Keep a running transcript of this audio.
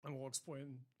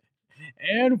explain.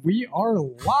 And we are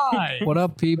live. What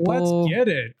up, people? Let's get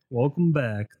it. Welcome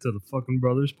back to the Fucking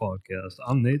Brothers Podcast.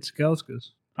 I'm Nate Skauskas.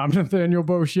 I'm Nathaniel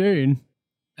Beauchene.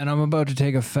 And I'm about to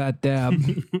take a fat dab.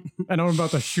 And I'm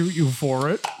about to shoot you for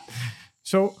it.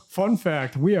 So, fun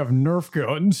fact, we have Nerf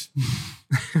guns.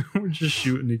 We're just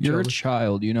shooting each You're other. a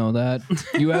child, you know that?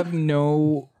 You have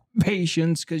no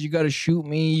patience because you got to shoot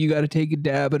me. You got to take a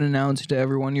dab and announce it to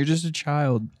everyone. You're just a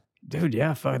child. Dude,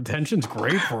 yeah, attention's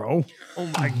great, bro. Oh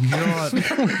my god.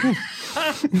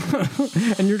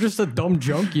 And you're just a dumb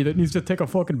junkie that needs to take a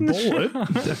fucking bullet.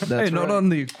 That's Hey, not right. on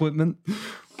the equipment.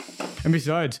 And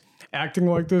besides, acting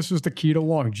like this is the key to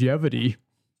longevity.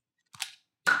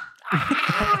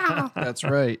 That's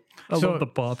right. I So- love the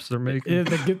pops they're making. Yeah,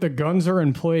 the guns are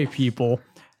in play, people.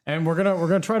 And we're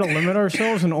gonna try to limit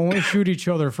ourselves and only shoot each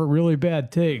other for really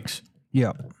bad takes.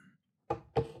 Yeah.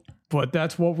 But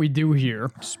that's what we do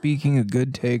here. Speaking of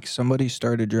good takes, somebody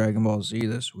started Dragon Ball Z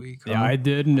this week. Huh? Yeah, I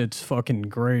did, and it's fucking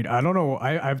great. I don't know.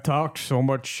 I've talked so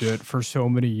much shit for so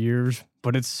many years,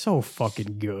 but it's so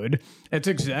fucking good. It's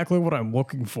exactly what I'm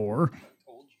looking for.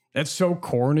 It's so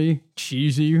corny,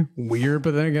 cheesy, weird,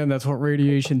 but then again, that's what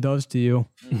radiation does to you.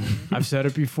 I've said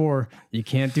it before. You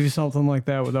can't do something like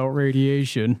that without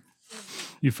radiation.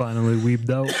 You finally weebed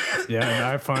out. Yeah, and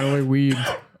I finally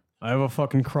weebed. I have a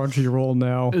fucking Crunchyroll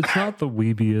now. It's not the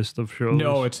weebiest of shows.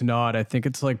 No, it's not. I think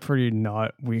it's like pretty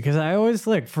not weak. Because I always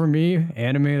like, for me,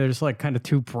 anime, there's like kind of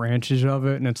two branches of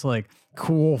it. And it's like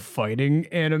cool fighting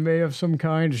anime of some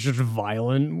kind. It's just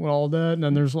violent and all that. And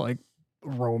then there's like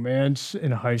romance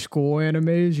in high school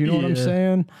animes. You know what I'm Yeah.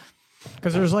 saying?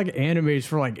 Because there's like animes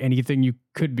for like anything you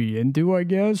could be into, I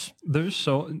guess. There's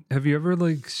so. Have you ever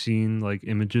like seen like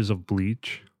images of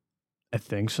Bleach? I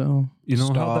think so. You know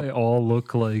how Stop. they all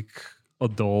look like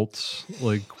adults,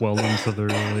 like well into their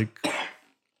like.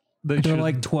 They're should-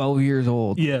 like 12 years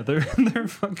old. Yeah, they're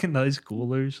fucking high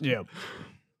schoolers. Yeah.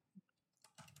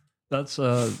 That's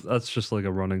just like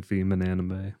a running theme in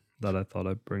anime that I thought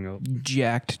I'd bring up.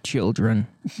 Jacked children.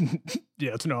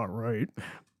 Yeah, it's not right.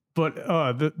 But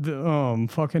the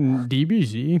fucking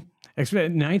DBZ, in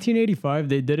 1985,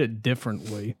 they did it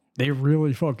differently. They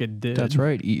really fucking did. That's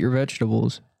right. Eat your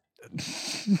vegetables.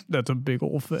 That's a big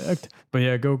old fact. But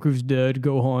yeah, Goku's dead.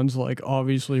 Gohan's like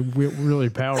obviously really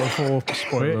powerful.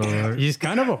 Spoiler alert. He's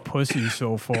kind of a pussy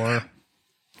so far.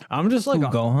 I'm just like, Ooh,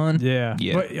 Gohan? yeah.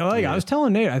 Yeah. But like I was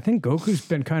telling Nate, I think Goku's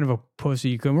been kind of a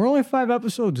pussy. Cause we're only 5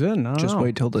 episodes in. I don't Just know.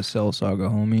 wait till the Cell Saga,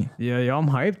 homie. Yeah, I'm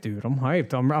hyped, dude. I'm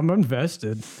hyped. I'm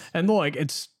invested. And like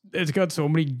it's got so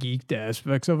many geeked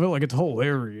aspects of it. Like it's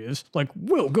hilarious. Like,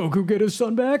 will Goku get his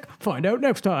son back? Find out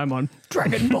next time on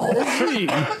Dragon Ball Z.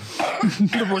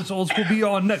 The results will be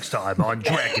on next time on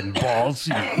Dragon Ball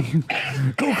Z.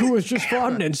 Goku has just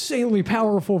fought an insanely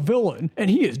powerful villain, and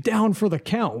he is down for the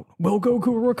count. Will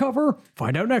Goku recover?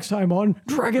 Find out next time on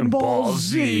Dragon Ball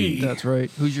Z. That's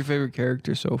right. Who's your favorite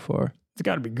character so far? It's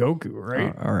got to be Goku,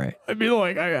 right? All right. I mean,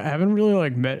 like, I haven't really,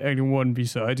 like, met anyone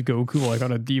besides Goku, like,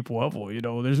 on a deep level, you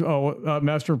know? There's,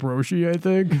 Master Broshi, I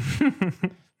think.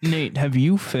 Nate, have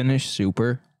you finished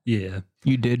Super? Yeah.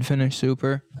 You did finish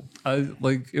Super? I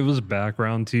like it was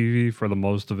background TV for the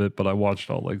most of it, but I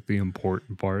watched all like the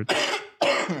important parts.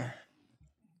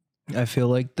 I feel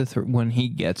like when he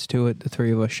gets to it, the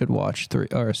three of us should watch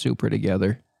Super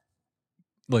together.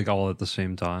 Like all at the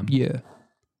same time. Yeah.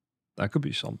 That could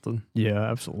be something. Yeah,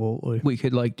 absolutely. We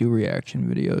could like do reaction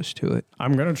videos to it.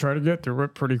 I'm going to try to get through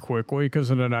it pretty quickly,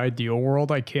 because in an ideal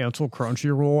world, I cancel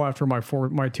Crunchyroll after my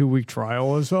 2-week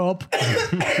trial is up.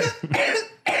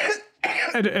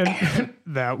 And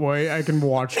that way I can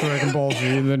watch Dragon Ball Z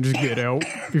and then just get out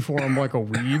before I'm like a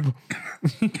weeb.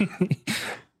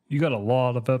 You got a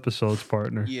lot of episodes,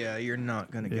 partner. Yeah, you're not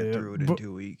going to Yeah, through it in but-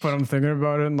 2 weeks. But I'm thinking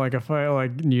about it, and like if I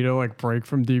like need to like break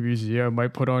from DBZ, I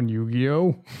might put on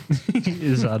Yu-Gi-Oh.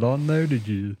 Is that on there? Did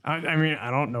you? I mean,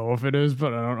 I don't know if it is,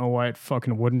 but I don't know why it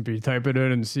fucking wouldn't be. Type it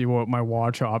in and see what my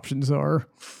watch options are.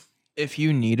 If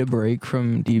you need a break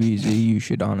from DBZ, you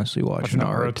should honestly watch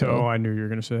Naruto. I knew you were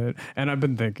gonna say it, and I've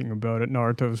been thinking about it.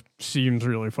 Naruto seems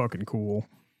really fucking cool.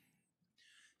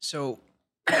 So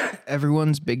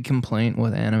everyone's big complaint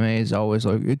with anime is always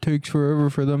like, it takes forever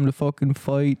for them to fucking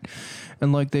fight.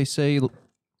 And like they say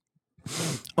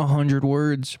 100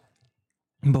 words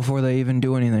before they even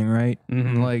do anything, right?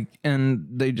 Mhm. Like, and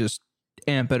they just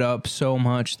amp it up so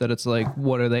much that it's like,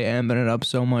 what are they amping it up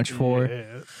so much for?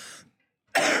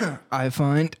 Yeah. I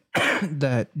find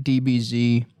that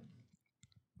DBZ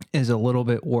is a little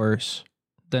bit worse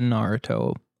than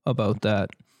Naruto about that.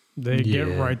 They get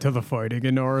Yeah. right to the fighting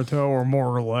in Naruto, or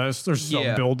more or less. There's some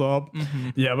Yeah. build up.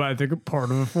 Yeah, but I think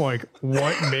part of like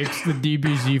what makes the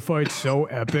DBZ fight so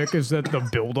epic is that the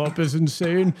build up is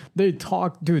insane. They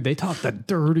talk the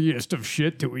dirtiest of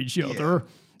shit to each other.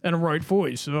 And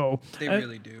rightfully so. They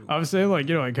really do. I was saying, like,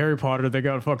 you know, like Harry Potter, they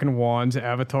got fucking wands,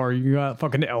 Avatar, you got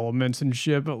fucking elements and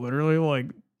shit, but literally, like,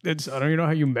 it's, I don't even know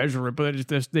how you measure it, but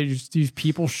these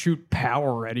people shoot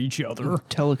power at each other.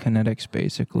 Telekinetics,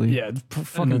 basically. Yeah, it's And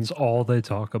fucking. it's all they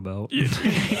talk about.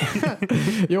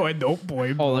 Yo, I don't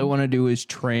blame All they want to do is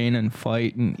train and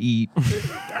fight and eat.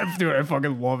 Dude, I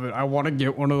fucking love it. I want to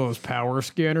get one of those power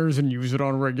scanners and use it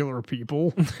on regular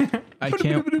people. I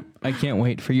can't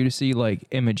wait for you to see like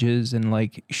images and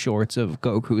like shorts of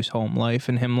Goku's home life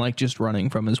and him like just running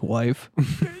from his wife.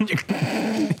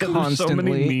 There's so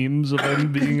many memes of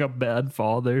him being a bad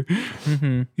father.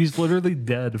 He's literally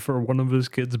dead for one of his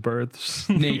kids' births.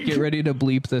 Nate, get ready to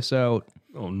bleep this out.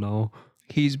 Oh no.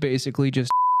 He's basically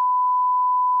just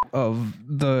of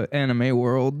the anime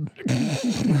world.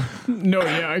 No,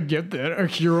 yeah, I get that. A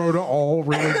hero to all,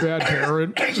 really bad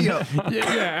parent. Yeah,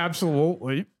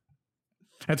 absolutely.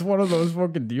 That's one of those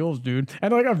fucking deals, dude.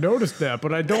 And like I've noticed that,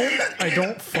 but I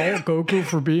don't fault Goku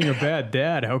for being a bad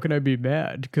dad. How can I be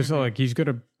mad? Because like he's like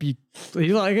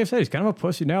I said, he's kind of a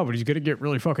pussy now, but he's gonna get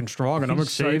really fucking strong, and I'm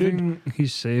excited.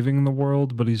 He's saving the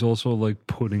world, but he's also like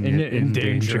putting it in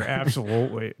danger.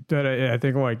 Absolutely. That I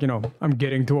think, like, you know, I'm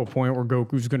getting to a point where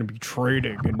Goku's gonna be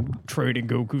trading, and trading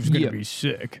Goku's gonna be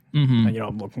sick. And you know,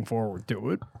 I'm looking forward to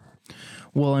it.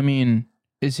 Well, I mean,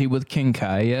 is he with King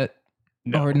Kai yet?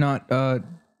 No. Or not?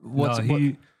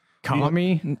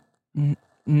 Kami?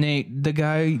 Nate, the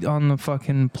guy on the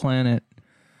fucking planet.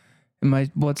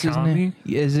 What's his Kami? name?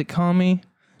 Is it Kami?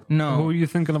 No. Who are you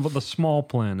thinking about? The small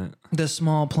planet. The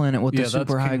small planet with Yeah, the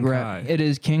super that's high King gravity. Kai. It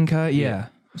is King Kai? Yeah.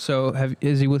 So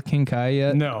is he with King Kai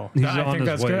yet? No. He's I on think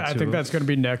his way I to think it. that's gonna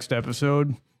be next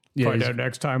episode. Yeah, Find out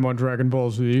next time on Dragon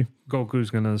Ball Z. Goku's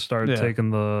gonna start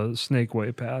taking the Snake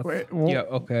Way path. Wait, well, Yeah,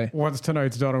 okay. once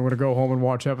tonight's done, I'm gonna go home and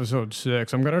watch episode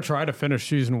 6. I'm gonna try to finish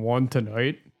season 1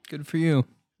 tonight. Good for you.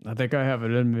 I think I have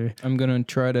it in me. I'm going to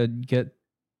try to get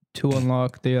to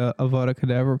unlock the Avada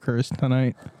Kedavra curse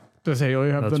tonight. Does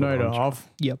Haley have That's the what night I'm off?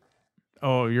 Yep.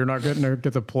 Oh, you're not getting to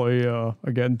get to play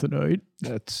again tonight.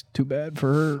 That's too bad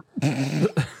for her.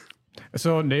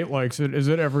 So Nate likes it. Is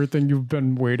it everything you've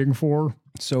been waiting for?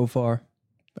 So far.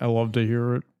 I love to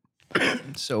hear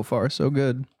it. So far, so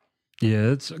good.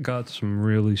 Yeah, it's got some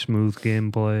really smooth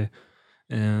gameplay,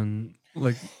 and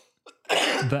like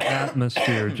the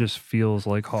atmosphere just feels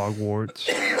like Hogwarts.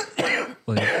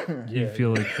 Like you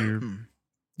feel like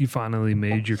you finally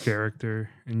made your character,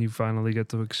 and you finally get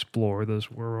to explore this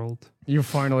world. You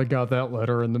finally got that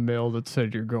letter in the mail that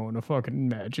said you're going to fucking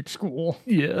magic school.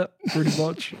 Yeah, pretty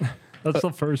much. That's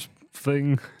the first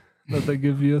thing that they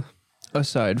give you.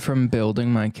 Aside from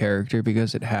building my character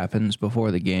because it happens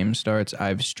before the game starts,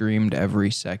 I've streamed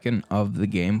every second of the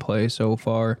gameplay so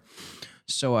far.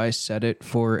 So I set it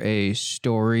for a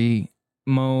story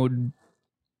mode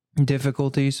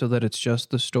difficulty so that it's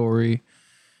just the story.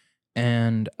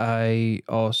 And I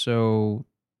also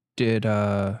did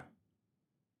I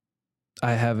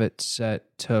have it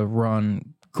set to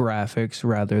run graphics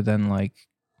rather than like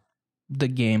the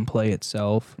gameplay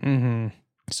itself. Mm-hmm.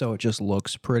 So it just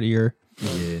looks prettier.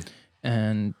 Yeah.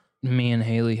 And me and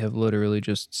Haley have literally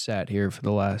just sat here for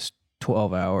the last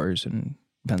 12 hours and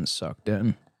been sucked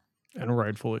in. And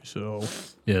rightfully so.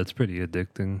 Yeah, it's pretty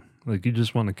addicting. Like you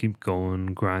just want to keep going,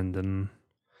 grinding.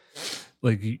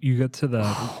 Like you get to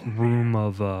that room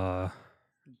of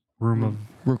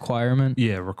Requirement?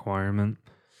 requirement,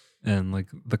 and like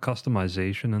the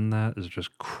customization in that is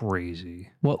just crazy.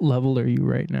 What level are you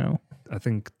right now? I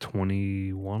think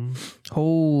 21.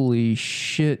 Holy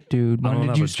shit, dude. I When don't did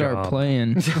have you a start job.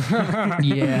 playing?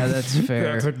 Yeah, that's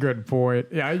fair. That's a good point.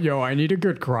 Yeah, I need a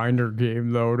good grinder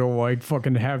game though to like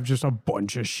fucking have just a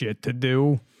bunch of shit to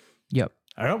do. Yep.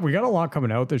 We got a lot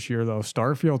coming out this year though.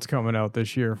 Starfield's coming out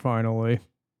this year finally.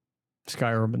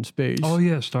 Skyrim in space. Oh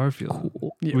yeah, Starfield.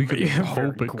 Cool. Yeah, We could yeah, hope very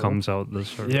it cool. comes out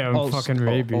this year. Yeah, fucking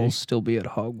maybe. I'll still be at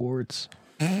Hogwarts.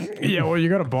 Yeah, well, you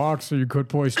got a box, so you could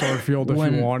play Starfield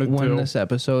if you wanted when to. this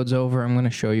episode's over, I'm going to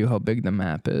show you how big the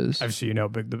map is. I've seen how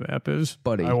big the map is.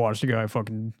 Buddy. I watched a guy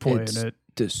fucking playing It's it.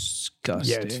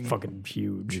 disgusting. Yeah, it's fucking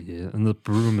huge. Yeah, and the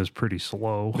broom is pretty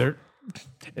slow. There,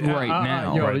 Right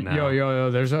now. Right now. Yo,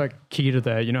 there's a key to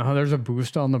that. You know how there's a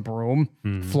boost on the broom?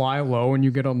 Fly low and you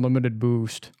get unlimited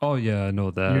boost. Oh yeah, I know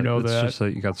that. You know it's that. just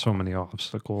that you got so many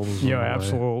obstacles. in Yeah, the way.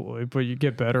 absolutely. But you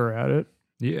get better at it.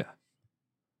 Yeah.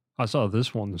 I saw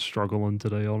this one struggling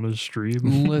today on his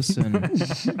stream. Listen,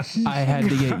 I had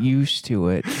to get used to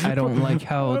it. I don't like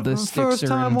how the sticks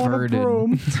are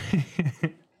inverted.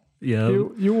 Yeah,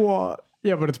 You what?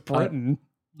 Yeah, but it's Britain.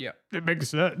 Yeah. It makes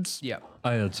sense. Yeah.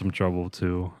 I had some trouble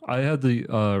too. I had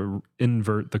to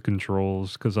invert the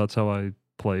controls because that's how I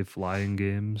play flying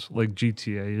games. Like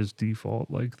GTA is default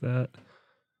like that.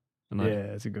 And Yeah,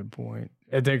 that's a good point.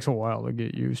 It takes a while to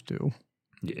get used to.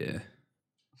 Yeah.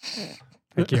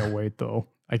 I can't wait though.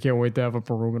 I can't wait to have a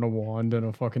broom and a wand and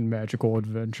a fucking magical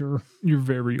adventure. Your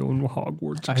very own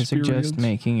Hogwarts I experience. suggest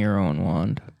making your own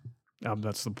wand.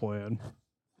 That's the plan.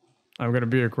 I'm gonna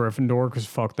be a Gryffindor because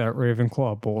fuck that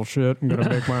Ravenclaw bullshit. I'm gonna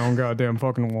make my own goddamn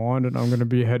fucking wand and I'm gonna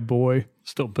be head boy.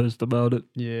 Still pissed about it.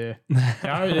 Yeah.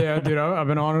 Oh yeah, dude. I've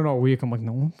been on it all week. I'm like,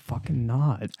 no, I'm fucking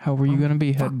not. How were you going to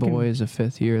be head fucking- boy as a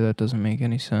 5th year? That doesn't make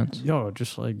any sense. Yo,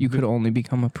 just like You could only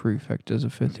become a prefect as a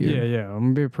 5th year. Yeah. I'm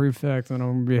gonna be a prefect and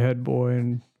I'm gonna be a head boy,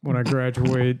 and when I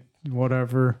graduate,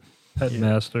 whatever.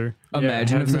 Headmaster.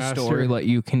 Imagine if the headmaster. story let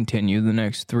you continue the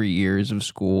next 3 years of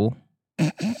school.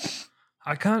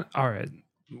 I can't. All right.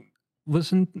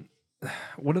 Listen,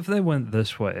 what if they went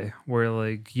this way where,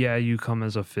 like, yeah, you come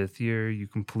as a 5th year, you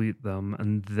complete them,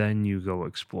 and then you go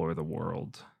explore the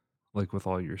world, like with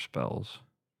all your spells?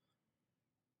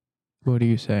 What are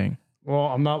you saying? Well,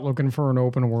 I'm not looking for an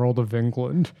open world of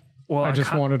England. Well, I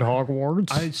just wanted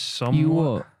Hogwarts. I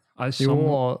somewhat.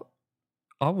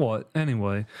 What?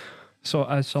 Anyway, so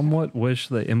I somewhat wish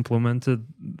they implemented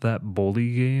that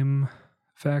bully game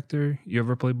factor. You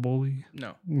ever play bully?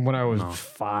 No. When I was No.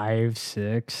 5,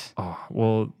 6. Oh,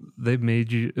 well, they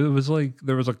made you. It was like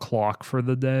there was a clock for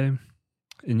the day,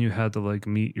 and you had to like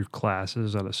meet your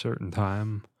classes at a certain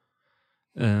time.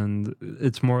 And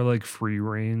it's more like free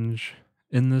range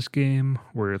in this game,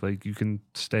 where like you can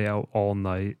stay out all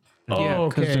night. Yeah,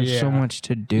 because there's so much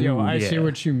to do. Yo, I see yeah.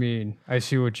 what you mean.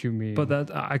 But that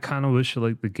I kind of wish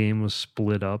like the game was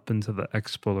split up into the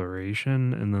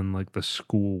exploration and then like the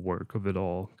school work of it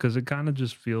all, because it kind of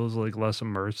just feels like less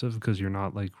immersive because you're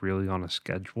not like really on a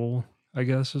schedule, I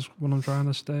guess is what I'm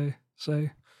trying to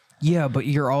say. Yeah, but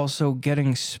you're also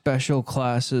getting special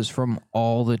classes from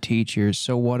all the teachers.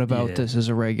 So what about Yeah. this as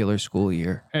a regular school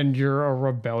year? And you're a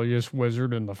rebellious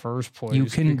wizard in the first place. You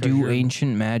can because do you're-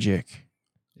 ancient magic.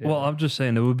 Yeah. Well, I'm just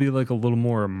saying it would be like a little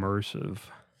more immersive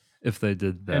if they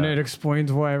did that. And it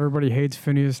explains why everybody hates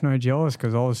Phineas Nigellus,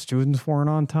 because all the students weren't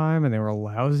on time and they were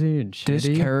lousy and shitty.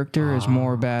 This character is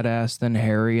more badass than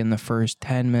Harry in the first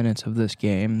 10 minutes of this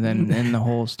game than in the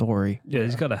whole story yeah,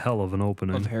 he's got a hell of an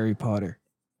opening. of Harry Potter.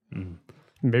 Mm.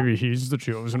 Maybe he's the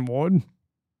chosen one.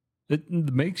 It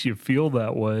makes you feel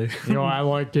that way. You know, I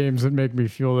like games that make me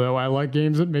feel that way. I like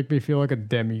games that make me feel like a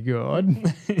demigod.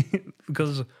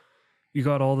 Because you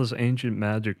got all this ancient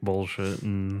magic bullshit,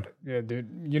 and Yeah,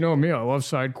 dude. You know me. I love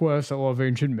side quests. I love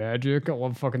ancient magic. I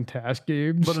love fucking task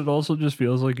games. but it also just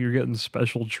feels like you're getting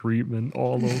special treatment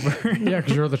all over. yeah,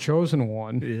 because you're the chosen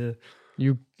one.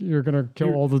 Yeah, You're gonna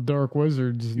kill all the dark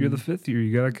wizards. you're the and- 5th year.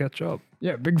 You gotta catch up.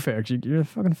 Yeah, big facts. You're the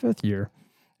fucking 5th year.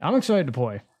 I'm excited to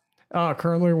play.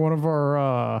 Currently, one of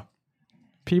our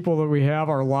people that we have,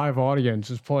 our live audience,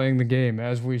 is playing the game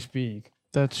as we speak.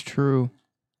 That's true.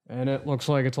 And it looks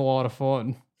like it's a lot of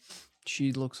fun.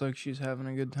 She looks like she's having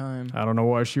a good time. I don't know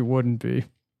why she wouldn't be.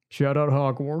 Shout out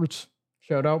Hogwarts.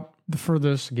 Shout out for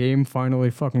this game finally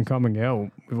fucking coming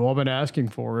out. We've all been asking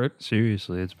for it.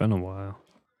 Seriously, it's been a while.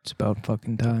 It's about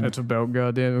fucking time. It's about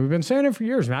goddamn. We've been saying it for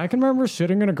years, man. I can remember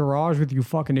sitting in a garage with you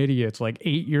fucking idiots like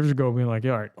 8 years ago, being like,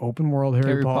 "All right, open world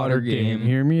Harry Potter game.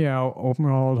 Hear me out. Open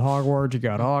world Hogwarts. You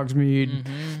got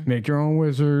Hogsmeade. Make your own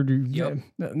wizard. Yep.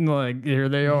 Like here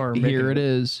they are. Here it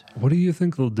is. What do you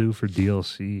think they'll do for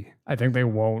DLC? I think they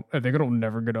won't. I think it'll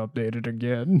never get updated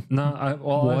again. No, I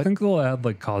What? think they'll add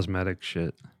like cosmetic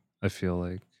shit. I feel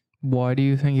like. Why do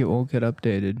you think it won't get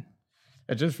updated?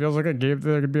 It just feels like a game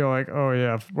that could be like, oh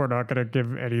yeah, we're not gonna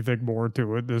give anything more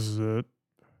to it. This is it.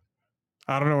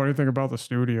 I don't know anything about the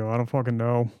studio. I don't fucking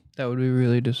know. That would be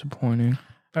really disappointing.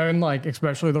 And like,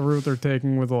 especially the route they're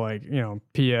taking with like, you know,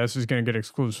 PS is gonna get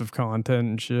exclusive content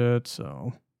and shit.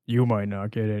 So you might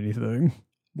not get anything.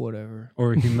 Whatever.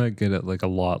 Or he might get it like a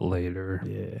lot later.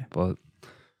 Yeah. But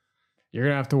You're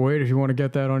gonna have to wait if you want to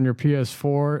get that on your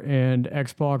PS4 and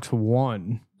Xbox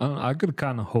One. I could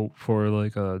kind of hope for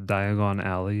like a Diagon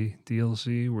Alley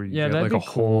DLC where you Yeah, get that'd like a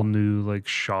be whole new like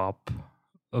shop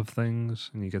of things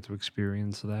and you get to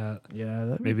experience that. Yeah,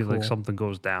 that Maybe like something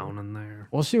goes down in there.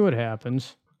 We'll see what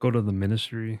happens. Go to the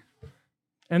ministry.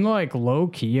 And like low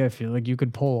key, I feel like you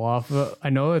could pull off. I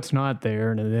know it's not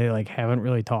there, and they like haven't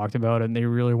really talked about it. And they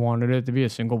really wanted it to be a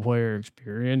single player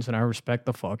experience, and I respect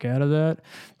the fuck out of that.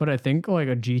 But I think like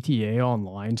a GTA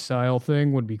Online style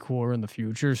thing would be cooler in the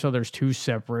future. So there's two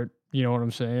separate. You know what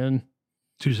I'm saying?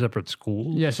 Two separate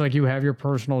schools? Yes, like you have your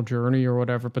personal journey or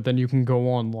whatever, but then you can go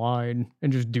online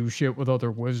and just do shit with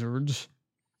other wizards.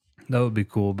 That would be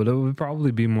cool, but it would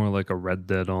probably be more like a Red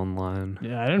Dead Online.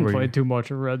 Yeah, I didn't play too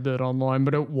much of Red Dead Online,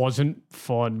 but it wasn't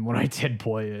fun when I did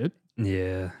play it.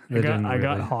 Yeah. I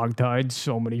got hogtied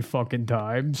so many fucking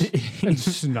times and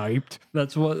sniped.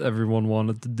 That's what everyone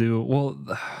wanted to do. Well,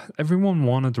 everyone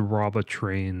wanted to rob a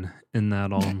train in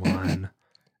that online,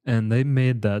 and they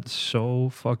made that so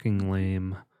fucking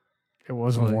lame. It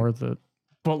wasn't worth it.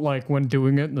 But like when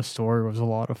doing it in the story was a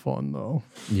lot of fun though.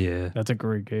 Yeah. That's a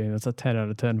great game. That's a 10 out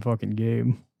of 10 fucking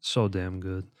game. So damn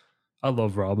good. I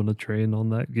love robbing a train on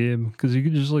that game because you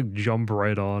can just like jump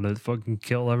right on it, fucking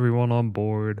kill everyone on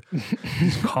board.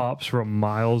 These cops from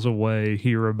miles away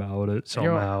hear about it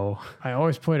somehow. I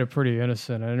always played it pretty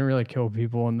innocent. I didn't really kill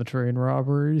people in the train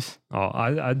robberies. Oh,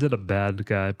 I did a bad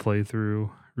guy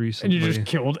playthrough recently. And you just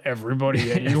killed everybody.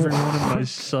 Everyone in my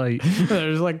sight.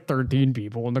 There's like 13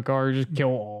 people in the car. You just kill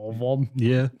all of them.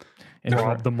 Yeah. And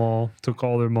robbed them all. Took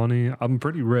all their money. I'm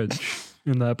pretty rich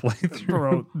in that playthrough.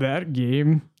 Bro, that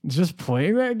game, just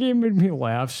playing that game made me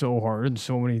laugh so hard in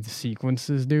so many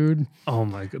sequences, dude. Oh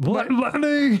my god.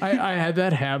 Lenny! I had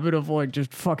that habit of like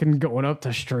just fucking going up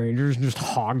to strangers and just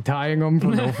hog tying them for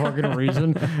no fucking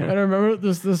reason. And I remember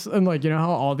this, and like, you know how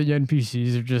all the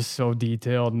NPCs are just so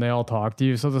detailed and they all talk to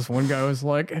you. So this one guy was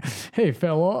like, "Hey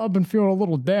fella, I've been feeling a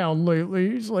little down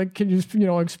lately." He's like, "Can you,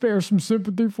 like spare some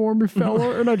sympathy for me,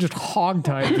 fella?" And I just hog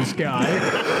tied this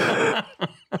guy.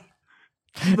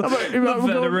 The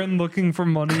veteran looking for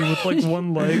money with like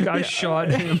one leg. I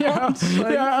shot him. Yeah,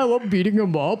 I love beating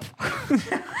him up.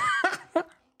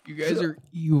 You guys are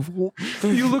evil.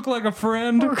 You look like a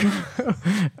friend.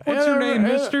 What's your name,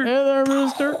 mister? Hey there,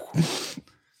 mister.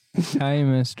 Hi,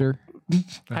 mister.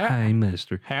 Hi,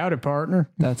 mister. Howdy, partner.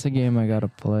 That's a game I gotta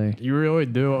play. You really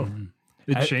do.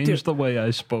 It changed the way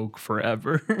I spoke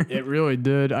forever. It really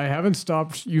did. I haven't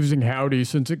stopped using howdy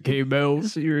since it came out.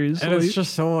 Seriously. And it's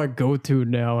just so like go-to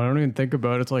now. I don't even think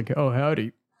about it. It's like, oh,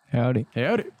 howdy. Howdy.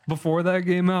 Howdy. Before that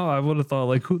came out, I would have thought,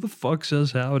 like, who the fuck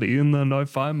says howdy? And then I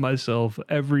find myself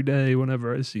every day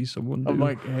whenever I see someone do. I'm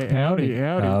like, hey, howdy.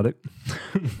 Howdy.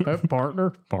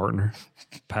 Partner. Partner.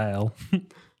 Pal.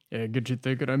 Yeah, get you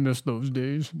thinking I miss those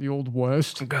days. The old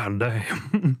West. God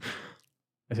damn.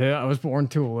 I was born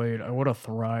too late. I would have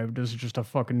thrived as just a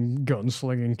fucking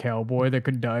gunslinging cowboy that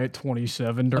could die at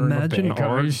 27 during Imagine a bank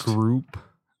our heist. group,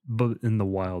 but in the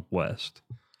Wild West.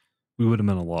 We would have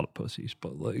been a lot of pussies,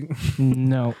 but like,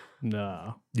 No.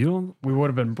 Nah. you don't. We would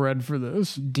have been bred for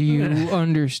this. Do you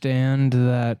understand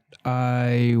that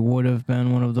I would have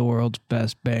been one of the world's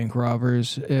best bank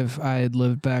robbers if I had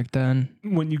lived back then?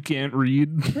 When you can't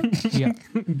read. Yeah.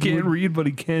 Can't read, but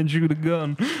he can shoot a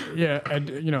gun. Yeah, I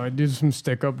did some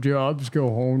stick-up jobs, go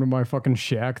home to my fucking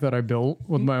shack that I built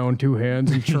with my own two hands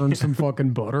and churn some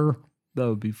fucking butter. That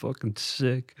would be fucking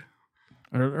sick.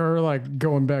 Or like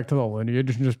going back to the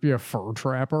lineage and just be a fur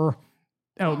trapper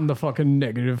out in the fucking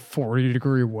negative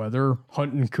 40-degree weather,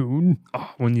 hunting coon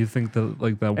Oh, when you think that,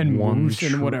 like, that and one moose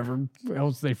and whatever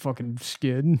else they fucking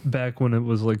skid. back when it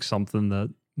was like something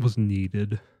that was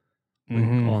needed, like,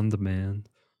 on demand.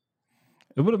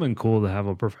 It would have been cool to have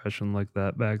a profession like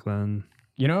that back then.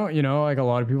 You know, like a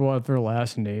lot of people have their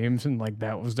last names and like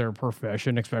that was their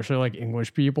profession, especially like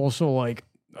English people. So like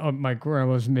my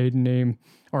grandma's maiden name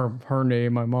or her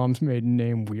name, my mom's maiden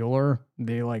name, Wheeler.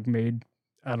 They like made,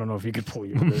 I don't know if you could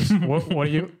believe this. What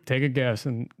do you, take a guess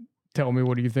and tell me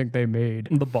what do you think they made?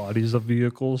 The bodies of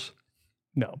vehicles.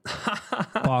 No,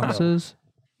 Boxes?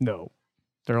 no.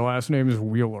 Their last name is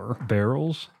Wheeler.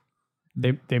 Barrels.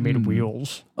 They made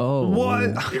wheels. Oh.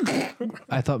 What?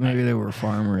 I thought maybe they were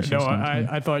farmers No, or something.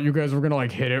 I thought you guys were gonna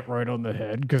like hit it right on the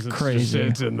head because it's Crazy.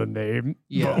 it's in the name.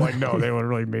 Yeah. But like no, they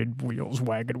literally made wheels,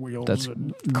 wagon wheels,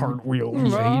 and cart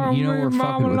wheels. Yeah, you know we're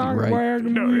fucking with you, right?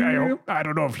 No, I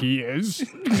don't know if he is.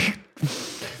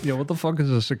 Yeah, what the fuck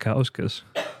is a Sikouskas?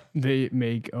 They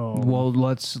make Well,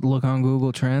 let's look on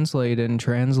Google Translate and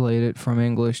translate it from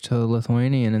English to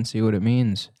Lithuanian and see what it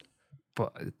means.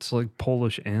 But it's like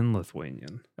Polish and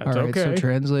Lithuanian. that's All right, okay. so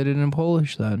translate it in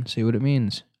Polish then. See what it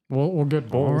means. We'll get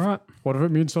both. All right. What if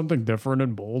it means something different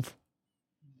in both?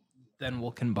 Then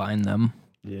we'll combine them.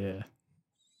 Yeah.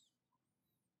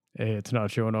 Hey, it's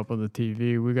not showing up on the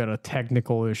TV. We got a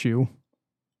technical issue.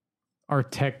 Our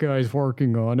tech guy's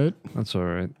working on it. That's all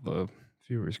right. The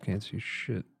viewers can't see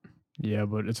shit. Yeah,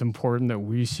 but it's important that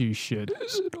we see shit.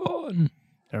 Is it on?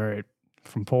 All right.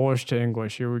 From Polish to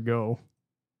English, here we go.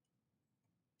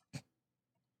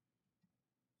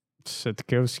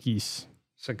 Setkowskis.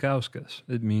 Sakauskas.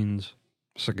 It means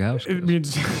Sakauskas. It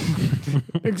means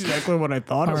exactly what I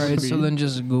thought All it would right, be. so then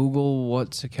just Google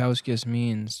what Sakauskas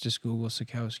means. Just Google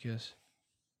Sakauskas.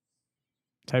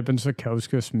 Type in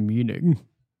Sakauskas meaning.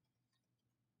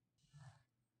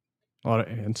 A lot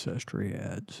of ancestry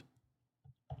ads.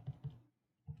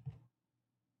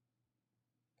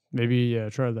 Maybe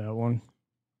try that one.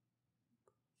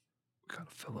 Gotta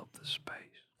fill up this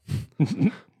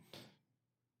space.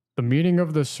 The meaning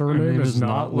of the Her surname name is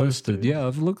not listed. Yeah,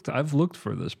 I've looked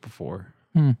for this before.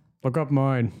 Look up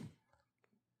mine.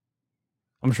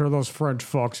 I'm sure those French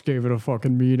fucks gave it a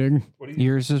fucking meaning.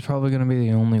 Yours is probably going to be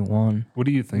the only one. What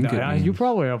do you think it means? You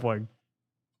probably have like,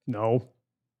 no,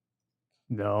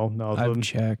 nothing. I've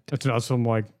checked. It's not some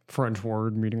like French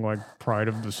word meaning like pride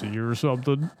of the sea or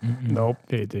something. Nope,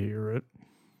 hate to hear it.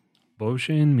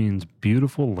 Beauchesne means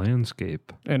beautiful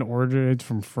landscape. And originates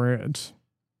from France.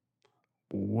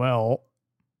 Well,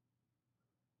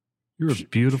 You're a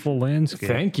beautiful landscape.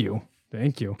 thank you.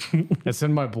 It's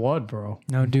in my blood, bro.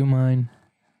 Now do mine.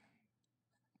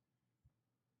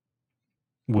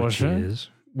 Which Beauchesne? is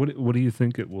what do you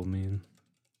think it will mean?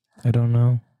 I don't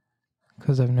know.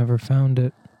 Because I've never found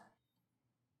it.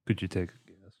 Could you take a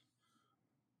guess?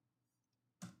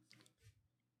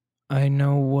 I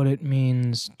know what it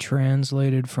means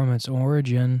translated from its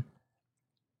origin.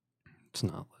 It's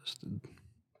not listed.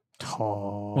 Tough.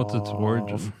 What's its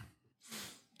origin?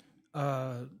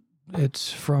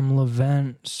 It's from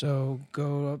Levant, so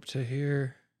go up to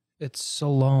here. It's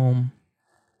Salome.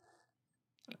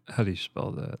 How do you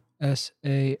spell that? Salloum.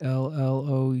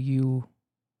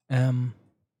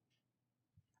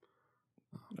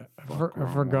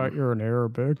 I forgot you're an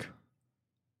Arabic.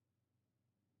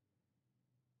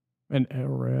 An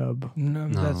Arab. No,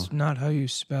 No. that's not how you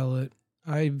spell it.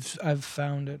 I've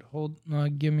found it.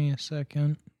 Give me a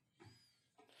second.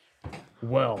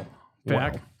 Well,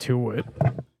 back to it.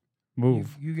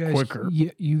 Move You guys, quicker.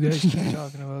 You guys keep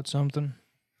talking about something.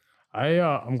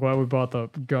 I'm glad we brought the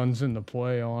guns into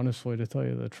play, honestly, to tell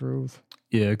you the truth.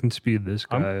 Yeah, I can speed this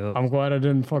guy up. I'm glad I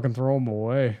didn't fucking throw them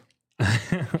away.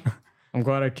 I'm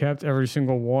glad I kept every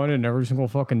single one and every single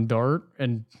fucking dart,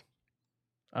 and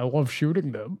I love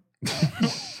shooting them.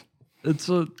 It's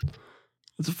a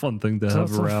fun thing to have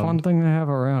That's a around. fun thing to have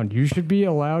around. You should be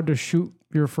allowed to shoot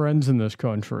your friends in this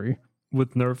country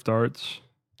With Nerf darts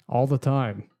all the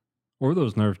time. or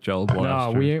those Nerf gel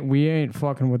blasters. No, we ain't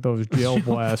fucking with those gel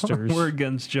blasters. We're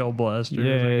against gel blasters.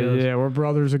 I guess. Yeah, we're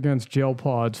brothers against gel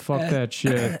pods. Fuck that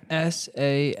shit.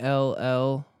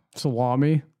 SALLOOM.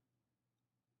 Salami.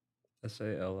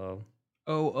 SALL.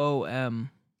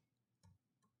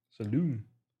 Saloon.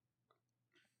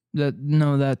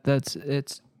 That's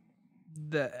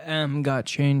the M got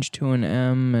changed to an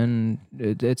M and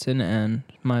it's an N.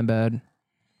 My bad.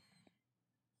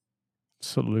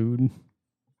 Saloon.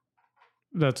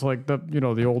 That's like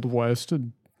the old west,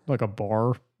 like a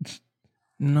bar.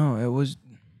 No, it was.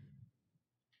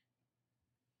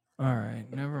 All right,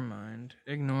 never mind.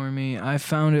 Ignore me. I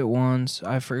found it once.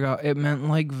 I forgot. It meant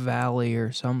like valley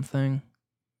or something.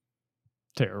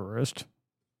 Terrorist.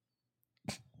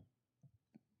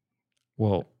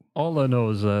 Well, all I know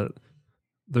is that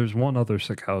there's one other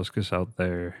Sakauskas out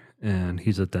there, and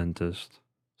he's a dentist.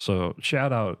 So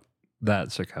shout out that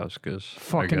Sakauskas.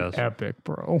 Fucking I guess. epic,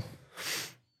 bro.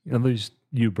 At least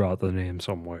you brought the name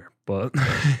somewhere, but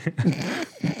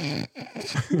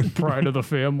Pride of the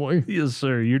family. yes,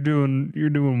 sir. You're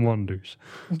doing wonders.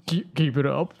 Keep it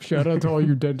up. Shout out to all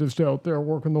you dentists out there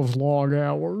working those long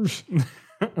hours.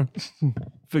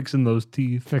 Fixing those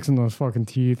teeth, Fixing those fucking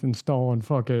teeth, installing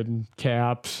fucking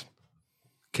caps.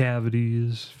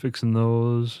 cavities, fixing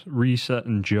those,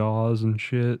 resetting jaws and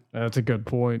shit. That's a good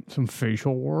point. Some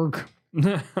facial work.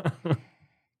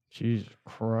 Jesus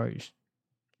Christ.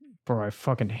 Bro, I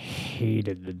fucking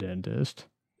hated the dentist.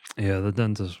 Yeah, the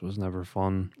dentist was never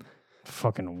fun.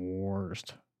 Fucking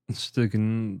worst.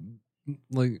 Sticking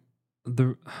like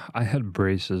I had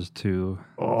braces too.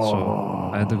 Oh.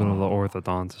 So I had to go to the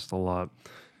orthodontist a lot.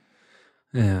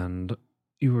 And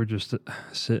you were just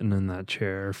sitting in that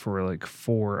chair for like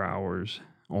 4 hours.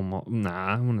 Almost,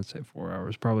 I wouldn't say 4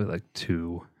 hours, probably like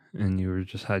 2. And you were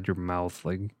just had your mouth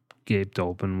like gaped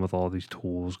open with all these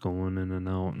tools going in and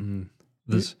out. And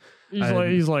this,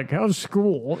 He's like, how's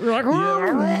school? You're like, you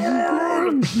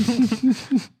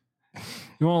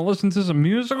want to listen to some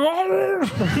music?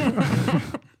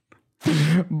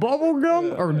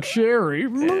 bubblegum or cherry?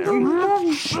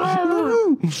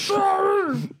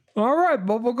 All right,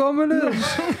 bubblegum it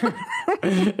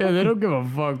is. Yeah, they don't give a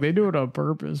fuck. They do it on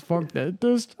purpose. Fuck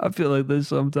that. I feel like they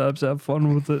sometimes have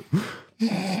fun with it.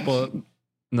 But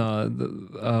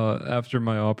after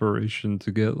my operation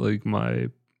to get like my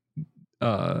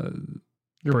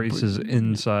braces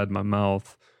inside my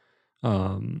mouth,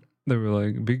 they were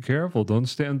like, be careful, don't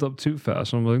stand up too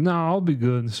fast. I'm like, no, I'll be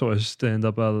good. So I stand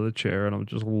up out of the chair and I'm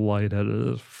just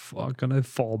lightheaded as fuck and I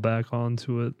fall back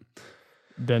onto it.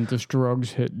 Dentist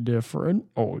drugs hit different.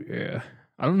 Oh yeah.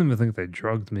 I don't even think they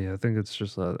drugged me. I think it's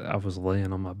just that I was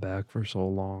laying on my back for so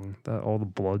long that all the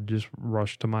blood just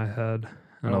rushed to my head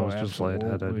and I was just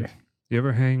lightheaded. You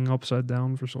ever hang upside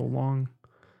down for so long?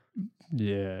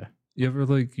 Yeah. You ever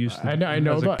like used to? I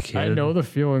know the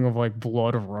feeling of like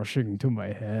blood rushing to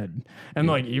my head, and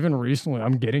like even recently,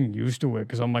 I'm getting used to it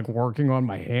because I'm like working on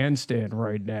my handstand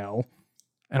right now,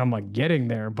 and I'm like getting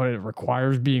there, but it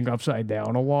requires being upside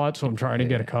down a lot, so I'm trying to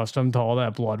get accustomed to all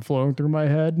that blood flowing through my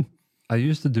head. I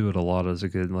used to do it a lot as a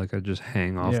kid. Like I just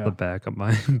hang off the back of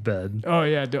my bed. Oh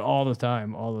yeah, all the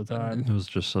time. It was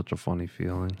just such a funny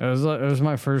feeling. It was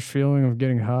my first feeling of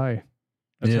getting high.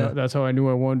 That's how I knew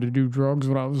I wanted to do drugs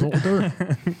when I was older.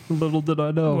 Little did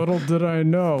I know. Little did I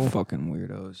know. Fucking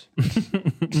weirdos.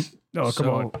 Oh, come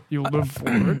on. You live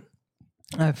for it.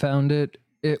 I found it.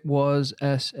 It was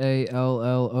SALLOUM.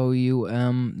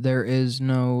 There is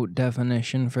no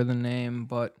definition for the name,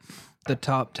 but the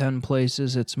top 10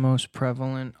 places it's most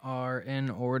prevalent are in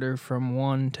order from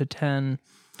 1 to 10.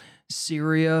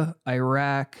 Syria,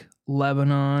 Iraq,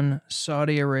 Lebanon,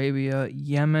 Saudi Arabia,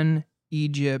 Yemen,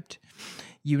 Egypt,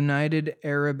 United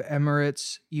Arab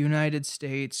Emirates, United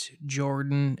States,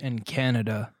 Jordan, and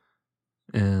Canada.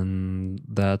 And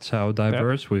that's how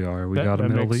diverse we are. We got a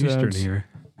Middle Eastern here.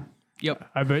 Yep.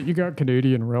 I bet you got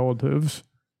Canadian relatives.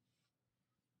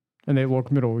 And they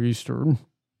look Middle Eastern.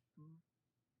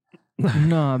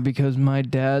 No, because my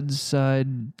dad's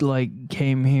side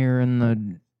came here in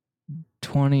the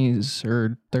 20s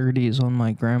or 30s when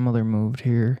my grandmother moved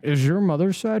here. Is your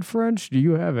mother's side French? Do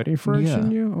you have any French in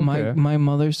you? Okay. My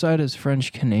mother's side is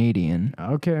French Canadian.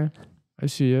 Okay. I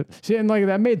see it. See, and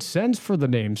that made sense for the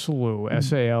name Salou,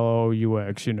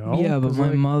 SALOUX, you know? Yeah, but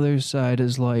my mother's side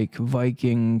is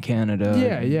Viking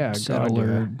Canada. Yeah.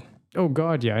 Settler. God, yeah. Oh,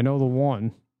 God, yeah. I know the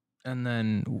one. And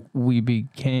then we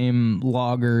became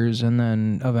loggers and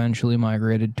then eventually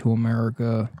migrated to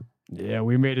America. Yeah,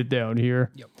 we made it down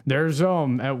here. Yep. There's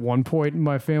at one point in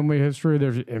my family history,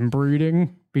 there's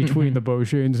inbreeding between the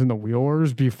Beauchains and the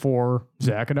Wheelers before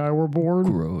Zach and I were born.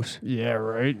 Gross. Yeah,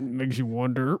 right. Makes you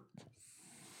wonder.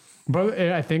 But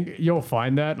I think you'll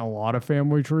find that in a lot of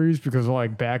family trees because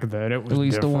back then it was at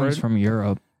least different. the ones from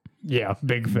Europe. Yeah,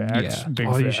 big facts. Yeah. Big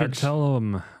facts. You should tell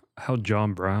them how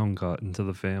John Brown got into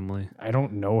the family. I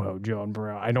don't know how John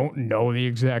Brown. I don't know the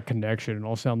exact connection, and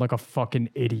I'll sound like a fucking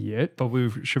idiot. But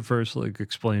we should first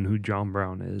explain who John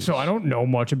Brown is. So I don't know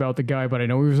much about the guy, but I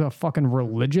know he was a fucking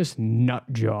religious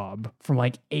nut job from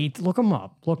 8. Look him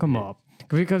up.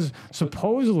 Because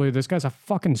supposedly this guy's a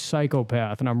fucking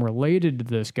psychopath, and I'm related to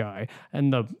this guy.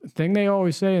 And the thing they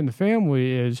always say in the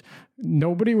family is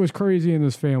nobody was crazy in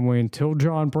this family until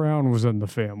John Brown was in the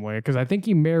family, because I think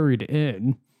he married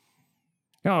in.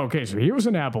 Oh, okay, so he was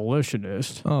an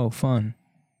abolitionist. Oh, fun.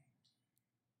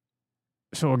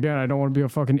 So again, I don't want to be a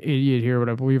fucking idiot here, but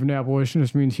I believe an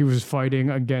abolitionist means he was fighting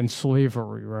against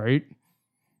slavery, right?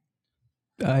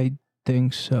 I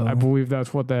think so. I believe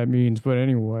that's what that means, but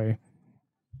anyway.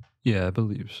 Yeah, I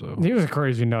believe so. He was a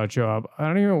crazy nut job. I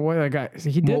don't even know what that guy...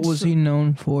 What was he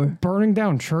known for? Burning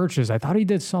down churches. I thought he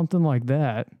did something like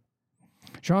that.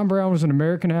 John Brown was an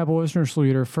American abolitionist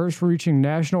leader, first reaching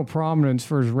national prominence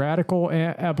for his radical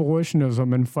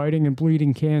abolitionism and fighting in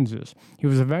Bleeding, Kansas. He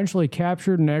was eventually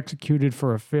captured and executed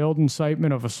for a failed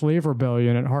incitement of a slave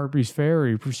rebellion at Harpy's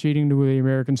Ferry, proceeding to the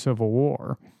American Civil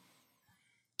War.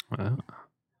 Wow.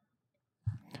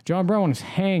 John Brown was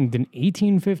hanged in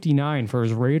 1859 for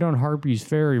his raid on Harpy's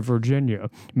Ferry, Virginia.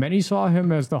 Many saw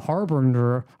him as the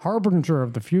harbinger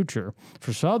of the future.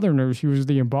 For Southerners, he was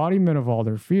the embodiment of all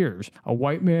their fears, a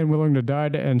white man willing to die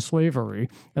to end slavery,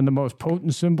 and the most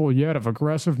potent symbol yet of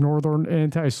aggressive Northern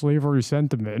anti-slavery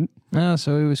sentiment.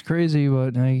 So he was crazy,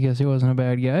 but I guess he wasn't a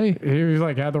bad guy. He was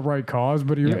had the right cause,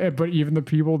 but but even the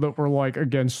people that were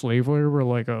against slavery were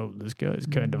oh, this guy's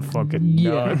kind of fucking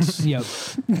nuts. Yep.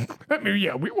 I mean,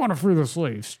 yeah, we want to free the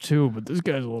slaves too, but this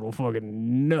guy's a little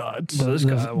fucking nuts.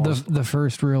 The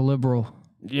first real liberal.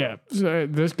 Yeah, so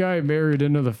this guy married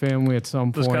into the family at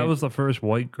some point. This guy was the first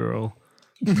white girl.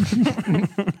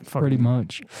 Pretty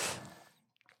much.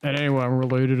 And anyway, I'm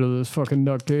related to this fucking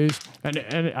nutcase.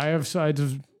 And I have sides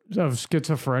of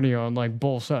schizophrenia on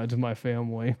both sides of my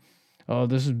family. Oh,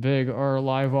 this is big. Our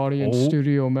live audience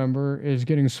studio member is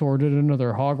getting sorted into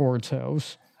their Hogwarts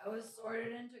house. I was sorted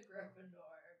into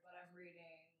Gryffindor, but I'm reading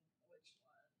which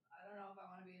one. I don't know if I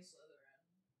want to be a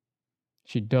Slytherin.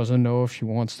 She doesn't know if she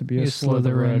wants to be a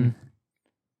Slytherin.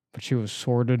 But she was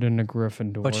sorted into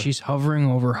Gryffindor. But she's hovering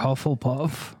over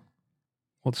Hufflepuff.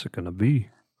 What's it gonna be?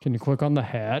 Can you click on the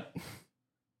hat?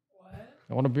 What?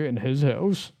 I want to be in his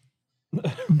house.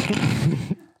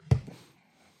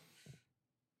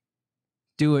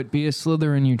 Do it. Be a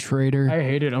Slytherin, you traitor. I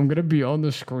hate it. I'm going to be on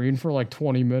the screen for like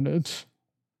 20 minutes.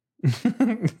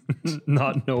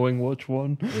 Not knowing which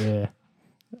one. Yeah.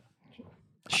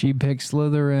 She picked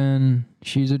Slytherin.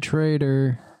 She's a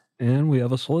traitor. And we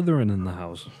have a Slytherin in the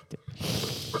house.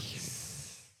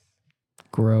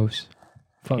 Gross.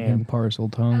 Fucking Damn. parcel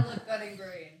I tongue. look good in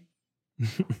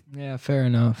green. Yeah, fair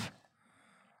enough.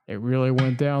 It really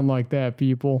went down like that,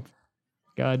 people.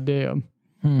 God damn.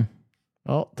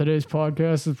 Well, today's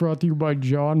podcast is brought to you by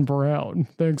John Brown.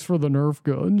 Thanks for the Nerf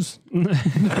guns.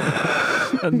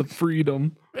 And the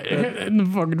freedom. And the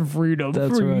fucking freedom.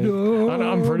 That's right. And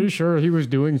I'm pretty sure he was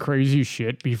doing crazy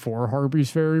shit before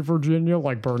Harpy's Ferry, Virginia,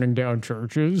 like burning down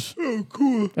churches. Oh,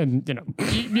 cool. And,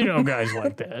 you know guys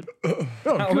like that. Oh,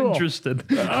 How cool. interested.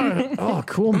 Oh,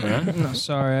 cool, man. No,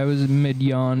 sorry, I was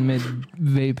mid-yawn,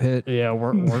 mid-vape hit. Yeah,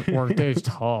 work day's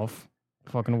tough.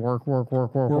 Fucking work.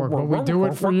 But we do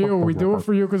it for you. We do it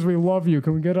for you because we love you.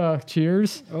 Can we get a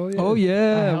cheers? Oh yeah. Oh,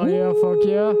 yeah. Hell yeah, fuck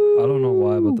yeah. I don't know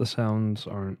why, but the sounds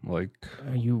aren't like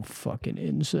You fucking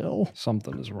incel.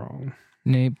 something is wrong.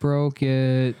 Nate broke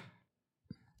it.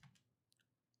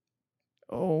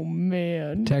 Oh,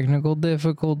 man. Technical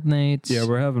difficult, Nate. Yeah,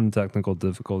 we're having technical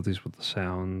difficulties with the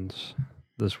sounds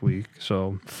this week,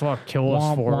 so Fuck, kill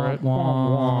us for it.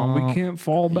 we can't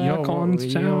fall back on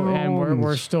sounds. And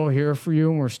we're still here for you,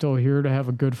 and we're still here to have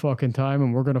a good fucking time,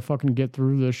 and we're gonna fucking get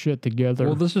through this shit together.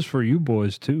 Well, this is for you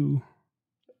boys too.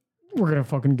 We're gonna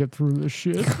fucking get through this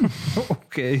shit.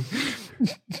 Okay.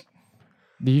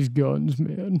 These guns,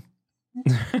 man.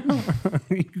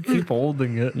 You keep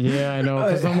holding it. Yeah, I know,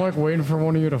 because I'm like waiting for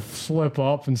one of you to slip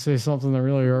up and say something that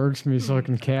really irks me so I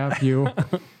can cap you.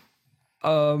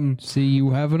 See,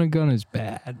 you having a gun is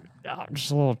bad. I'm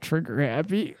just a little trigger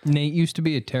happy. Nate used to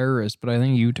be a terrorist, but I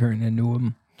think you turned into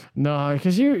him. No,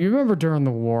 because you remember during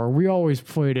the war, we always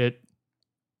played it.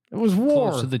 It was war.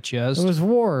 Close to the chest. It was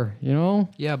war, you know?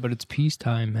 Yeah, but it's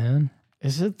peacetime, man.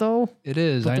 Is it though? It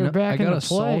is. But I they're know. back I got into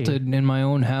play. assaulted in my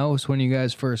own house when you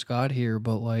guys first got here,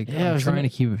 but like, Yeah, it I'm was trying an- to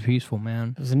keep it peaceful,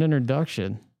 man. It was an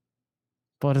introduction.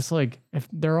 But it's like, if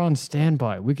they're on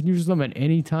standby, we can use them at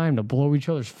any time to blow each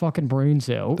other's fucking brains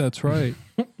out That's right.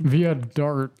 via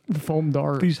foam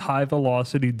dart. These high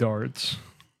velocity darts.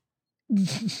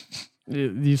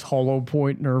 These hollow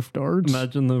point Nerf darts.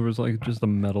 Imagine there was like just a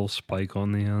metal spike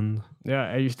on the end. Yeah,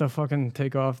 I used to fucking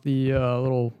take off the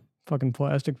little fucking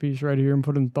plastic piece right here and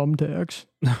put in thumbtacks.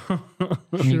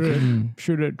 You can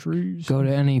Shoot at trees. go to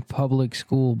any public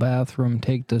school bathroom,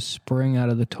 take the spring out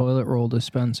of the toilet roll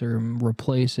dispenser, and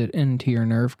replace it into your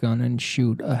Nerf gun and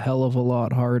shoot a hell of a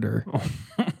lot harder.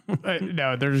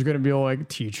 Now there's gonna be like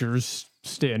teachers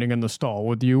standing in the stall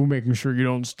with you, making sure you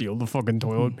don't steal the fucking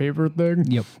toilet paper thing.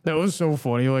 Yep. That was so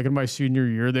funny. Like in my senior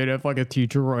year, they'd have like a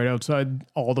teacher right outside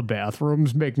all the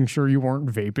bathrooms, making sure you weren't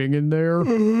vaping in there.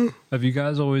 Have you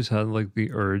guys always had like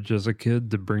the urge as a kid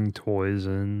to bring toys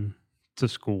in to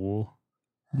school?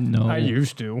 No. I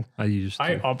used to. I used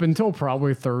to. Up until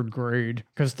probably third grade,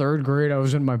 because third grade I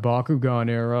was in my Bakugan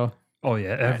era, Oh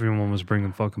yeah, everyone was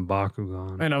bringing fucking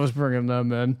Bakugan. and I was bringing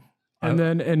them in. And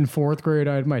then in fourth grade,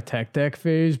 I had my tech deck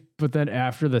phase. But then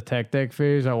after the tech deck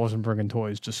phase, I wasn't bringing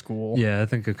toys to school. Yeah, I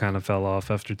think it kind of fell off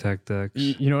after Tech Decks.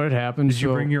 You know what happened? Did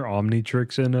you bring your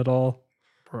Omnitrix in at all?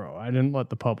 Bro, I didn't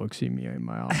let the public see me in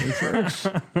my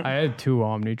Omnitrix. I had 2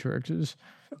 Omnitrixes.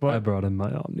 I But brought in my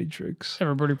Omnitrix.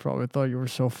 everybody probably thought you were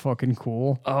so fucking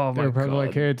cool. Oh They my were probably like,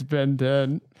 god. hey, it's Ben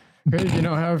 10. Hey, you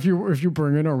know how if you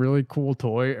bring in a really cool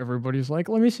toy, everybody's like,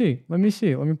 let me see, let me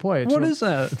play it. What So is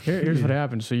that? here's what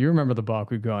happened. So you remember the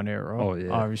Bakugan era, Oh, yeah.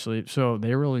 obviously. So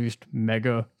they released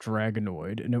Mega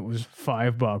Dragonoid, and it was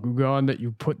 5 Bakugan that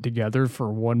you put together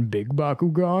for one big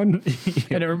Bakugan.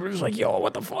 And everybody was like, yo,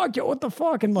 what the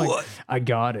fuck? And like, I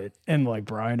got it. And like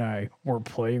Brian and I were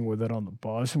playing with it on the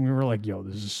bus, and we were like, yo,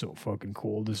 this is so fucking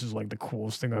cool. This is like the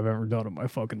coolest thing I've ever done in my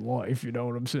fucking life. You know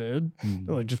what I'm saying?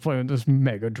 Like just playing with this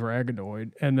Mega Dragonoid.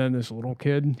 And then this little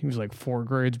kid, he was like 4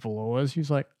 grades below us. He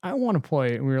was like, I want to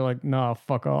play it. And we were like, nah,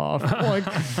 fuck off.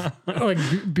 like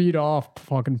beat off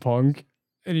fucking punk.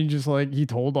 And he just like, he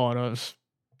told on us.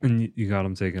 And you got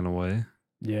him taken away?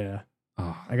 Yeah.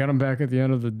 Oh, I got him back at the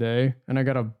end of the day, and I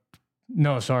got a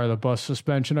No, sorry, the bus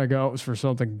suspension I got was for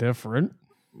something different.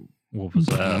 What was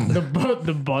that?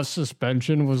 The bus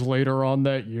suspension was later on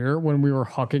that year when we were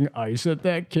hucking ice at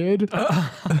that kid. Like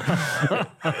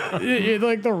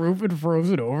the roof had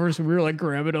frozen over, so we were like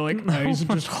grabbing like ice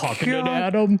and just hucking it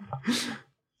at him.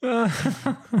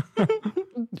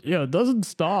 Yeah, it doesn't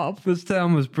stop. This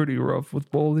town was pretty rough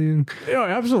with bullying. Yeah,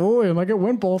 absolutely. And like it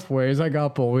went both ways. I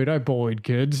got bullied. I bullied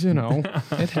kids, you know.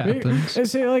 It happens. I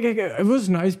say like it was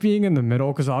nice being in the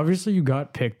middle because obviously you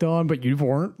got picked on, but you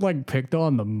weren't like picked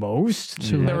on the most.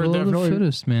 Survival of the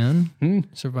fittest, man.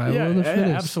 Survival of the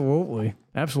fittest. Absolutely.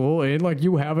 Absolutely. And like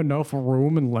you have enough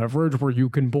room and leverage where you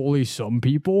can bully some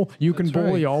people. You can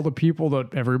bully all the people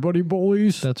that everybody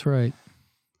bullies. That's right.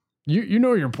 You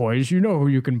know your place. You know who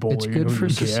you can bully. It's good and who for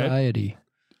you can't. society.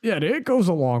 Yeah, it goes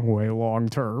a long way long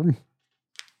term.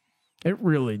 It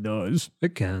really does.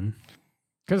 It can.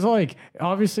 Because, like,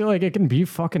 obviously, like, it can be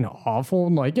fucking awful.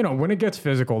 And, like, you know, when it gets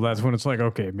physical, that's when it's like,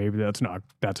 okay, maybe that's not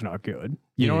good.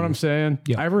 You know what I'm saying?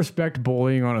 Yeah. I respect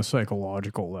bullying on a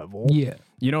psychological level. Yeah.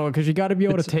 You know, because you got to be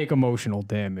able to take emotional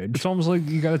damage. It's almost like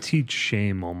you got to teach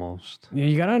shame almost. Yeah,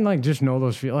 you got to, like, just know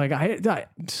those feelings. Like,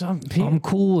 some people. I'm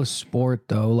cool with sport,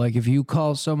 though. Like, if you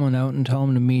call someone out and tell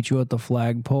them to meet you at the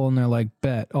flagpole and they're like,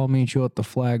 bet, I'll meet you at the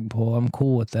flagpole. I'm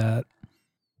cool with that.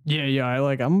 Yeah,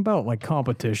 I'm about, like,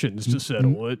 competitions to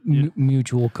settle it.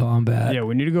 Mutual combat. Yeah,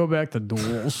 we need to go back to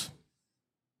duels.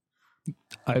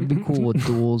 I'd be cool with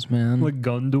duels, man. Like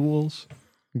gun duels,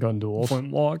 Gun duels.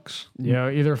 flintlocks.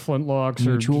 Yeah, either flintlocks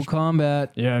or Mutual just-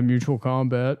 combat. yeah, mutual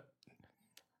combat.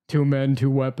 2 men, 2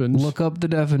 weapons. Look up the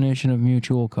definition of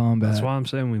mutual combat. That's why I'm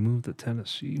saying we moved to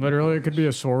Tennessee. Literally, it could be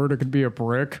a sword, it could be a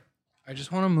brick. I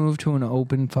just want to move to an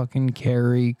open fucking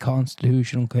carry,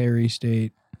 constitutional carry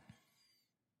state.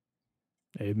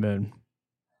 Amen.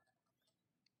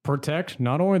 Protect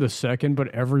not only the second, but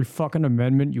every fucking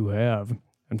amendment you have.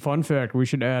 And fun fact, we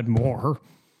should add more.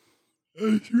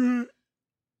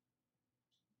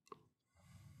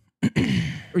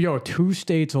 Yo, 2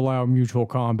 states allow mutual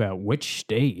combat. Which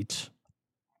states?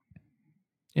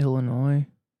 Illinois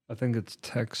I think it's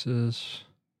Texas.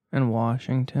 and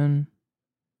Washington.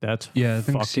 That's Yeah, I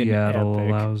think fucking Seattle epic.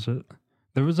 allows it.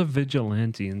 There was a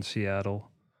vigilante in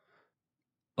Seattle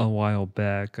a while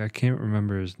back. I can't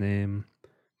remember his name,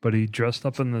 but he dressed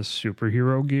up in this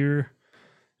superhero gear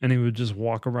and he would just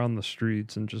walk around the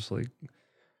streets and just like,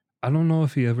 I don't know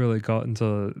if he ever like got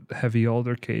into heavy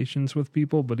altercations with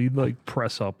people, but he'd like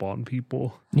press up on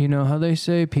people. You know how they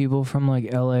say people from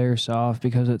like LA are soft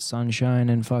because it's sunshine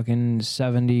and fucking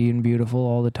 70 and beautiful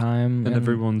all the time? And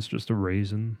everyone's just a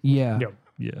raisin. Yeah. Yep.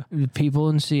 Yeah. People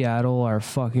in Seattle are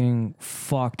fucking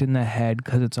fucked in the head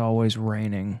because it's always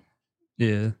raining.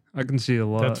 Yeah. I can see a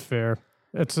lot. That's fair.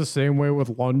 It's the same way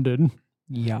with London.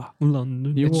 Yeah.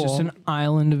 London. You It's will- just an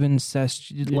island of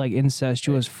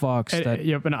incestuous fucks that.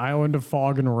 Yep, an island of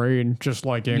fog and rain, just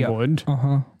like England.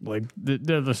 Uh-huh. Like,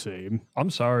 they're the same. I'm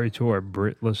sorry to our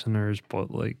Brit listeners,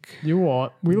 but like, You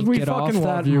what? We Get off fucking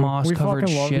love that you. We moss-covered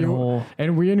fucking love you. shithole.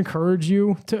 And we encourage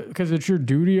you to, because it's your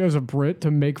duty as a Brit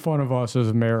to make fun of us as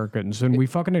Americans. And we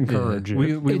fucking encourage you.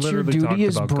 we It's your literally duty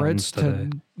as talked about guns Brits today.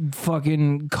 to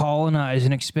fucking colonize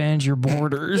and expand your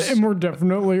borders. And we're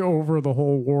definitely over the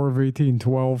whole War of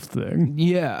 1812 thing.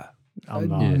 Yeah. I'm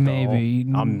not. Yeah. Maybe.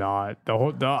 though. I'm not.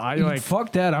 I like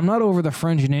Fuck that. I'm not over the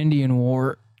French and Indian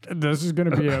War. this is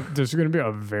gonna be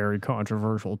a very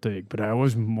controversial take, but I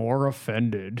was more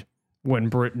offended when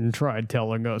Britain tried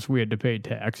telling us we had to pay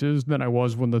taxes than I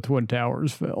was when the Twin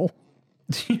Towers fell.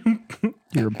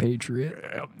 You're a patriot.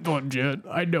 Legit.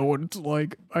 I know what it's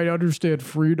like. I understand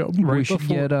freedom. We should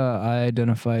get I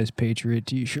identify as patriot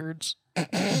t-shirts.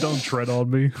 Don't tread on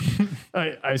me.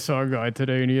 I saw a guy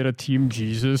today and he had a Team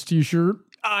Jesus t-shirt.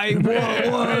 I And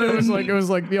it was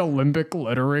like the Olympic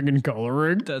lettering and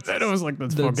coloring. And it was like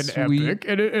that's fucking sweet. epic.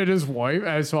 And his wife,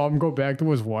 I saw him go back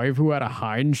to his wife who had a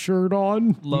Heinz shirt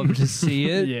on. Love to see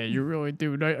it. Yeah, you really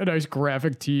do. A nice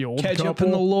graphic tee old Catch couple. up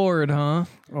in the Lord, huh?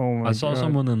 Oh my I saw God.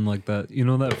 someone in like that, you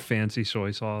know, that fancy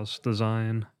soy sauce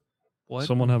design. What?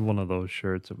 Someone had one of those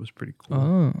shirts. It was pretty cool.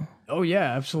 Oh. Oh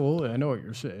yeah, absolutely. I know what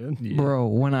you're saying. Yeah. Bro,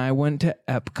 when I went to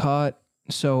Epcot,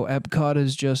 so Epcot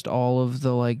is just all of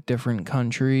the like different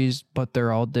countries, but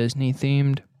they're all Disney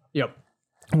themed. Yep.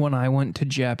 When I went to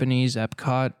Japanese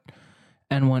Epcot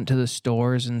and went to the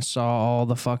stores and saw all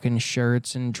the fucking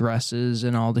shirts and dresses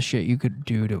and all the shit you could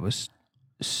do, it was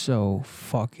so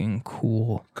fucking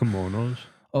cool. Kimonos.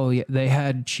 Oh yeah, they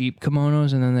had cheap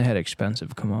kimonos and then they had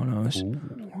expensive kimonos.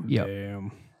 Yep.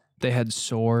 Damn. They had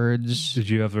swords. Did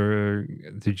you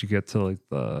get to like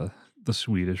the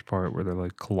Swedish part where they're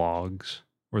like clogs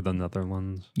or the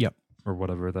Netherlands? Yep. or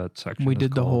whatever that section. We is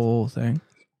did the called. whole thing.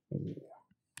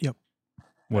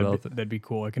 What else? That'd be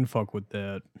cool. I can fuck with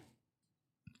that.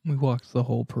 We walked the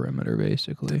whole perimeter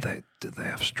basically. Did they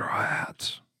have straw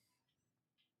hats?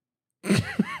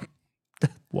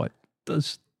 What?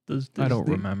 Does I don't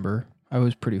Disney- remember. I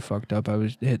was pretty fucked up. I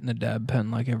was hitting the dab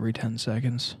pen like every 10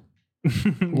 seconds.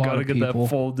 lot Gotta of get people. that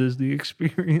full Disney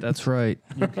experience. That's right.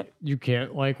 You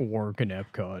can't like work in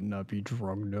Epcot and not be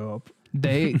drugged up.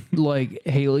 They like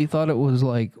Haley thought it was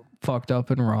like fucked up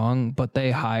and wrong, but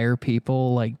they hire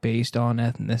people like based on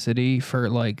ethnicity for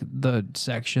like the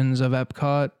sections of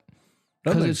Epcot.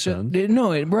 That makes it's sense.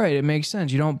 Right. It makes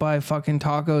sense. You don't buy fucking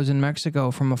tacos in Mexico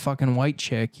from a fucking white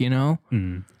chick, you know?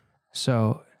 Mm.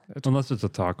 So Unless it's a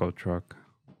taco truck,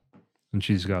 and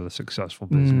she's got a successful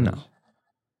business. No.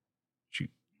 She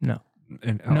No.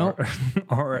 and No.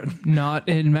 all right. not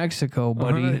in Mexico,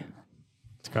 buddy. All right.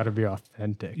 It's got to be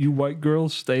authentic. You white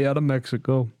girls, stay out of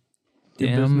Mexico. Your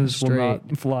Damn business will straight.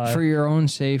 not fly, For your own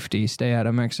safety, stay out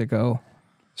of Mexico.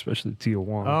 especially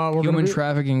Tijuana. We're Human gonna be,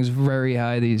 trafficking is very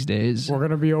high these days. we're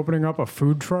gonna be opening up a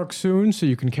food truck soon, so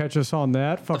you can catch us on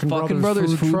that. Fucking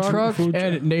Brothers food truck?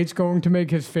 And Nate's going to make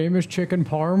his famous chicken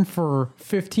parm for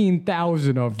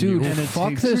 15,000 of Dude, you. And it fuck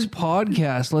takes- this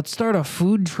podcast. Let's start a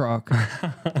food truck.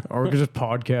 Or we could just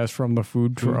podcast from the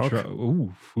food truck.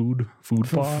 Ooh, food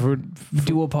pod. Food,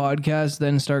 Do a podcast,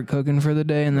 then start cooking for the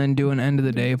day, and then do an end of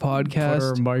the day put our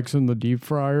podcast. mics in the deep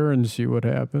fryer and see what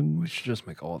happens. We should just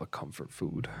make all the comfort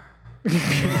food.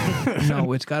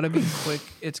 No, it's got to be quick.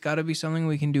 It's got to be something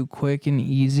we can do quick and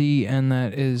easy, and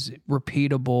that is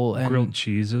repeatable. And Grilled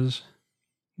cheeses.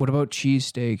 what about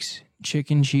cheesesteaks?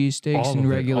 Chicken cheesesteaks All and of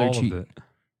regular it, all cheese. of it.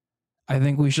 I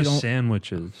think we should. Just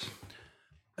sandwiches.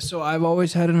 So I've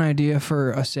always had an idea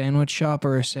for a sandwich shop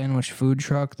or a sandwich food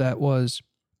truck that was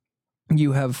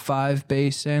you have 5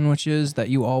 base sandwiches that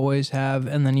you always have,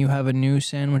 and then you have a new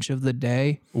sandwich of the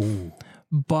day. Ooh.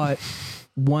 But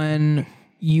when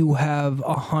you have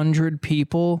 100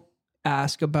 people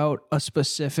ask about a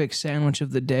specific sandwich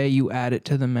of the day, you add it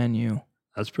to the menu.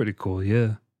 That's pretty cool,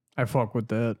 yeah. I fuck with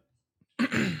that.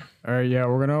 All right, yeah,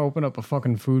 we're gonna open up a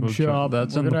fucking food Food truck. shop.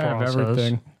 That's we're in the gonna have process.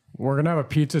 everything. We're gonna have a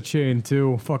pizza chain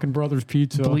too. Fucking Brothers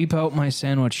Pizza. Bleep out my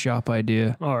sandwich shop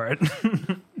idea. All right.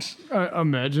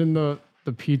 Imagine the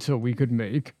pizza we could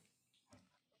make.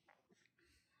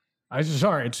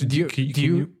 Sorry. Do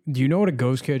you know what a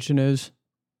ghost kitchen is?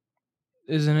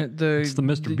 Isn't it the... It's the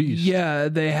Mr. Beast. Yeah,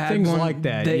 they had Things one. like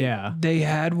that, yeah. They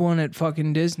had one at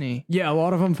fucking Disney. Yeah, a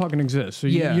lot of them fucking exist. So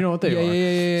Yeah. you know what they are.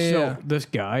 Yeah. So this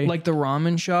guy, Like the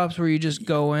ramen shops where you just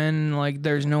go in, like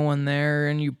there's no one there,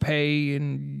 and you pay,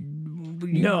 and what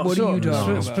are you talking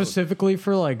about? Specifically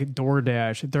for like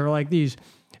DoorDash, they're like these.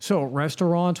 So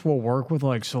restaurants will work with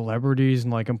like celebrities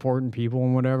and like important people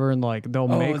and whatever, and like they'll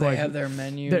make they like have their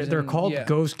menus. they're and- called yeah.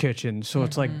 ghost kitchens. So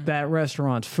it's like that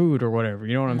restaurant's food or whatever.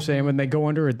 You know what I'm saying? When they go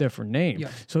under a different name. Yeah.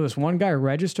 So this one guy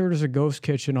registered as a ghost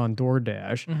kitchen on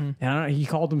DoorDash, and he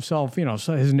called himself,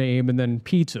 his name and then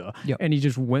pizza. Yep. And he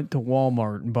just went to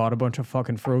Walmart and bought a bunch of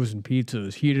fucking frozen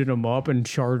pizzas, heated them up, and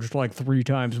charged like 3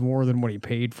 times more than what he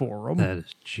paid for them. That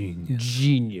is genius.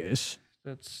 Genius.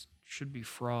 That's should be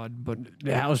fraud, but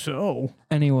How so?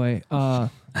 anyway, the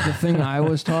thing I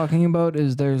was talking about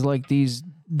is there's like these.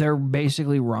 They're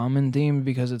basically ramen themed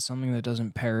because it's something that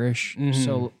doesn't perish.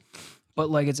 So, but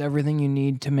like it's everything you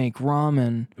need to make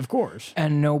ramen. Of course.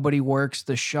 And nobody works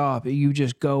the shop. You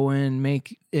just go in,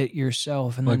 make it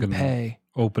yourself, and Like then a- pay.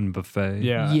 Open buffet.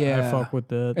 Yeah. Yeah. I fuck with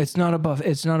that. It's not a buffet.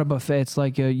 It's not a buffet. It's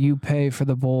like you pay for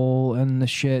the bowl and the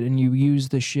shit, and you use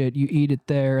the shit. You eat it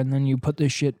there, and then you put the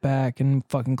shit back and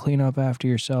fucking clean up after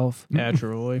yourself.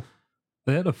 Naturally.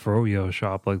 They had a froyo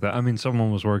shop like that. I mean,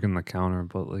 someone was working the counter,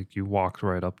 but like you walked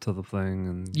right up to the thing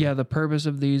and Yeah, the purpose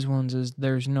of these ones is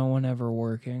there's no one ever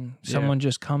working. Someone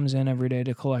just comes in every day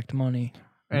to collect money.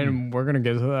 And we're going to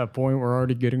get to that point. We're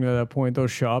already getting to that point.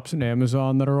 Those shops in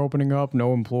Amazon that are opening up,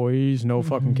 no employees, no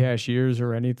fucking cashiers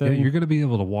or yeah, anything. you're gonna be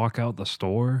able to walk out the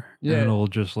store Yeah. and it'll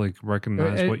just like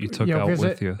recognize what you took out 'cause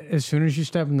with you. As soon as you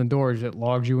step in the doors, it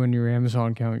logs you in your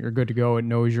Amazon account. You're good to go. It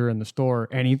knows you're in the store.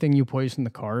 Anything you place in the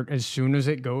cart, as soon as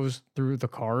it goes through the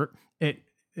cart,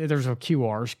 there's a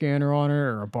QR scanner on it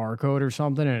or a barcode or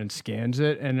something, and it scans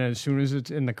it. And as soon as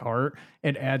it's in the cart,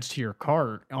 it adds to your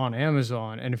cart on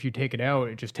Amazon. And if you take it out,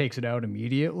 it just takes it out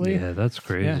immediately. Yeah, that's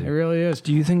crazy. Yeah, it really is.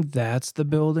 Do you think that's the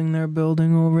building they're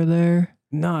building over there?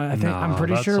 No, I'm No,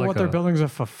 pretty that's sure like what they're a- building is a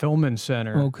fulfillment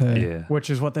center, Okay. Yeah. which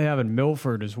is what they have in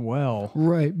Milford as well.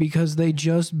 Right, because they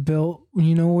just built,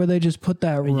 you know, where they just put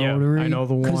that Yeah, rotary. I know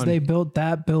the Because one. they built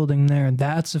that building there, and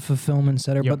that's a fulfillment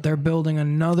center. Yep. But they're building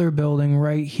another building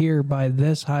right here by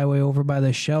this highway over by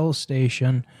the Shell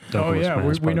station.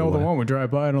 Douglas, we by know the way. one. We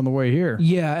drive by it on the way here.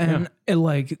 Yeah, and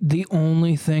like the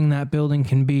only thing that building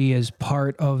can be is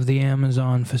part of the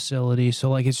Amazon facility. So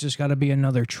like it's just got to be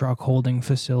another truck holding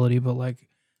facility. But like,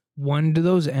 when are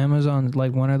those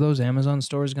Amazon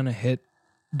stores gonna hit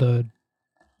the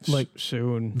like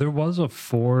Soon. There was a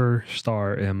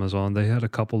 4-star Amazon. They had a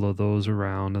couple of those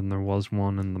around, and there was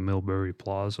one in the Millbury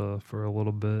Plaza for a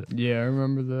little bit. Yeah, I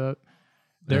remember that.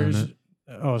 And There's.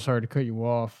 Oh, sorry to cut you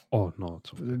off. Oh no,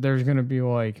 it's There's gonna be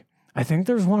like. I think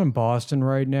there's one in Boston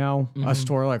right now, a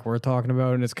store like we're talking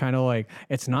about, and it's kind of like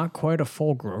it's not quite a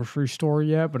full grocery store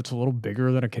yet, but it's a little bigger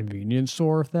than a convenience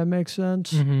store, if that makes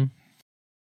sense.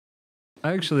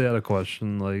 I actually had a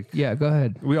question. Like, yeah, go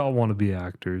ahead. we all want to be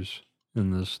actors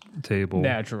in this table, for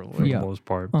Naturally. the Yeah. most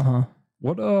part.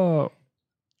 What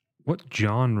What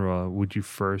genre would you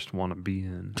first want to be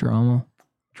in? drama?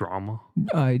 Drama.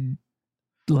 I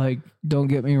like, don't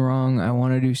get me wrong, I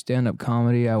want to do stand-up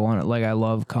comedy. I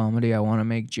love comedy. I want to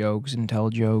make jokes and tell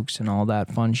jokes and all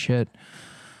that fun shit.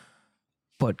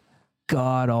 But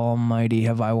God almighty,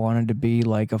 have I wanted to be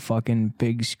like a fucking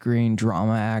big screen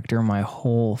drama actor my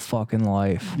whole fucking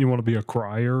life. You want to be a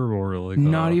crier or like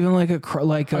Not even like a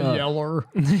A yeller.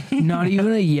 not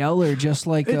even a yeller, just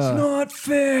like It's not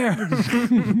fair.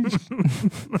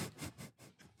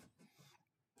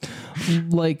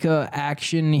 like a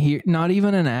action here, not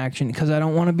even an action, because I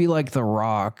don't want to be like The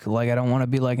Rock. Like I don't want to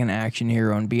be like an action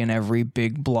hero and be in every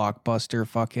big blockbuster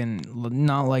fucking,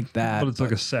 not like that. But it's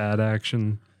like a sad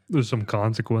action. There's some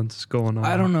consequences going on.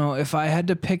 I don't know if I had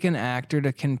to pick an actor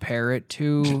to compare it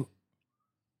to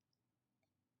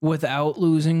without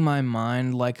losing my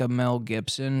mind, like a Mel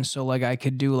Gibson. So like I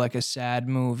could do like a sad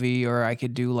movie, or I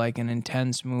could do like an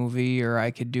intense movie, or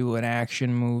I could do an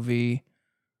action movie.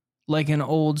 Like an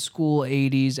old school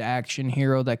 80s action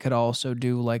hero that could also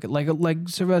do like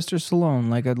Sylvester Stallone,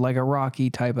 like a Rocky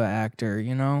type of actor,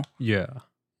 you know? Yeah.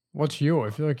 What's you?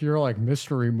 I feel like you're like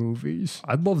mystery movies.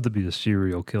 I'd love to be a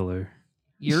serial killer.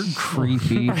 You're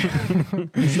creepy.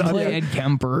 You play Ed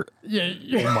Kemper. Yeah.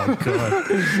 Oh my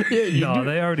god. No,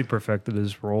 they already perfected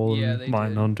his role Yeah, in they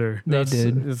Mindhunter. They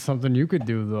did. It's something you could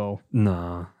do though.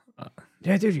 Nah.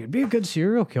 Yeah, dude, you'd be a good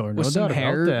serial killer. No With some doubt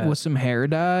hair, about that. with some hair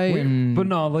dye and But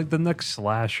no, like the next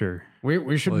slasher.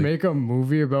 We should like- make a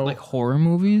movie about. like horror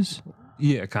movies.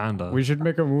 Yeah, kinda. we should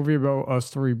make a movie about us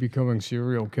three becoming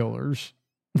serial killers.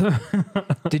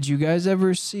 Did you guys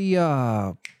ever see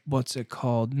what's it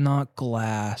called? Not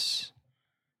Glass.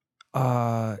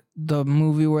 The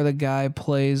movie where the guy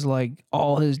plays like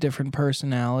all his different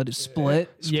personalities. Split.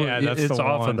 Yeah, that's it's the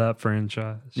off one. of that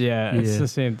franchise. Yeah, it's the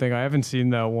same thing. I haven't seen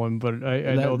that one, but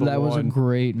I know the that one. was a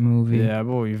great movie. Yeah, I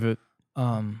believe it.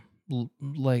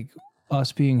 Like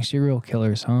us being serial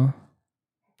killers, huh?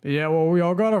 Yeah, well, we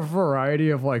all got a variety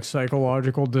of like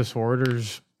psychological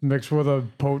disorders mixed with a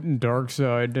potent dark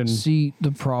side, and See,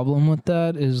 the problem with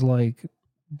that is like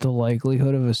the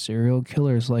likelihood of a serial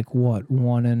killer is like what,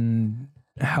 1 in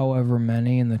however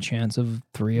many, and the chance of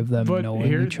 3 of them but knowing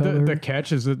here's each other. the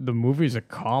catch is that the movie's a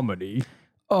comedy.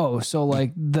 Oh, so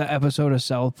like the episode of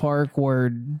South Park where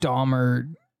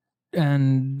Dahmer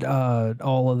and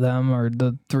all of them are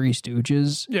the Three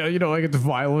Stooges. Yeah, you know, like it's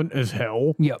violent as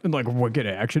hell. Yep. And like wicked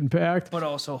action packed. But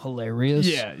also hilarious.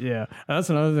 Yeah. That's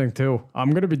another thing too.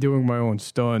 I'm gonna be doing my own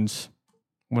stunts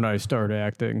when I start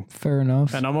acting. Fair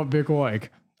enough. And I'm a big like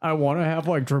I want to have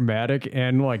like dramatic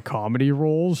and like comedy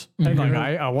roles. And like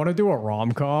I want to do a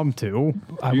rom-com too.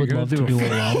 I would love to do a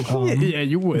rom-com. Yeah,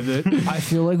 you with it. I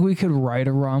feel like we could write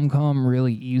a rom-com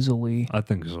really easily. I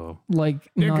think so. Like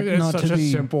It's not such to a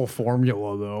be simple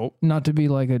formula though. not to be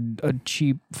like a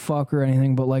cheap fuck or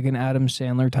anything, but like an Adam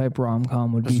Sandler type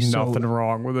rom-com would be There's so nothing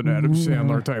wrong with an Adam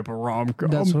Sandler type of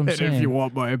rom-com. That's what I'm and saying. if you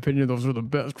want my opinion, those are the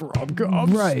best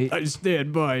rom-coms. Right. I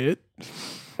stand by it.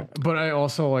 But I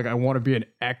also like I want to be an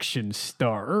action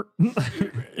star.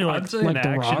 I'd say like an The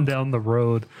action Rock? down the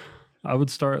road. I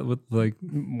would start with like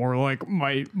More like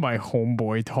my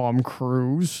homeboy Tom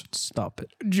Cruise stop it.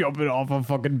 jumping off a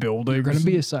fucking building. You're gonna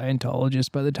be a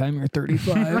Scientologist by the time you're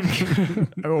 35.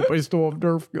 I hope I still have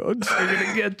Nerf guns. I'm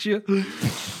gonna get you.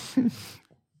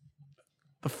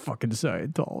 The fucking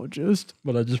Scientologist.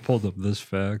 But I just pulled up this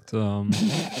fact. How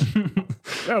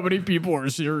many people are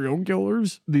serial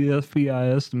killers? The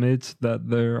FBI estimates that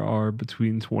there are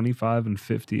between 25 and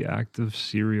 50 active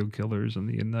serial killers in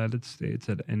the United States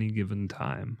at any given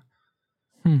time.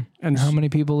 And How many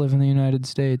people live in the United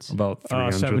States? About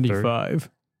 330. 75.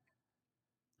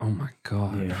 Oh my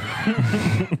god.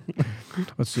 Yeah.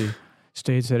 Let's see.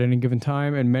 States at any given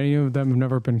time, and many of them have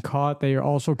never been caught. They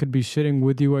also could be sitting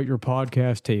with you at your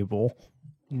podcast table.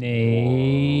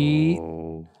 Nate.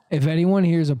 Oh, If anyone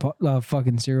hears a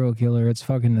fucking serial killer, it's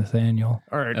fucking Nathaniel.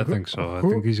 All right. I think so. I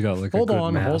who- think he's got like a Hold good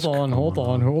on, mask hold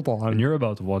going on. And you're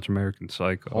about to watch American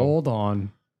Psycho. Hold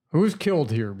on. Who's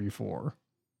killed here before?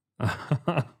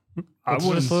 I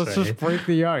wouldn't let's say. just break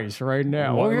the ice right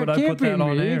now. Why Well, it would I can't put that be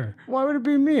on me. air? Why would it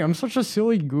be me? I'm such a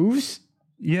silly goose.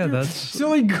 Yeah, that's.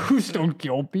 Silly goose don't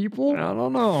kill people. I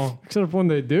don't know. Except when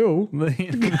they do. They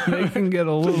can get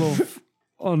a little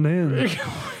unhinged.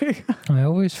 I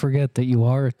always forget that you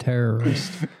are a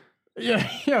terrorist. yeah,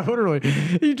 literally.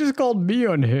 He just called me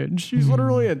unhinged. She's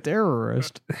literally a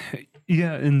terrorist.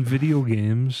 Yeah, in video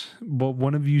games. But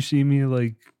when have you seen me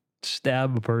like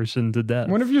stab a person to death?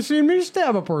 When have you seen me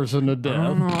stab a person to I death?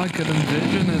 don't know. I could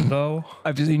envision it though.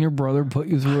 I've seen your brother put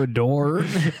you through a door.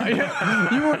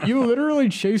 You literally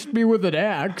chased me with an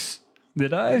axe.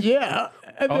 Did I? Yeah.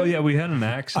 And Oh then- yeah, we had an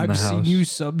axe in I've the seen house. you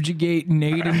subjugate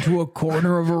Nate into a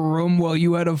corner of a room while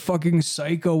you had a fucking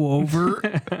psycho over.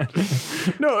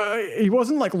 No, he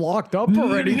wasn't like locked up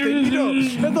or anything. You know,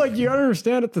 and like you gotta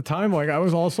understand at the time, like I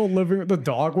was also living. The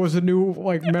dog was a new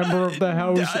like member of the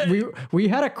house. We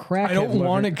had a crackhead. I don't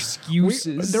want living-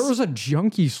 excuses. There was a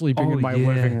junkie sleeping Oh, in my yeah.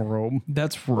 living room.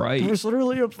 That's It right. was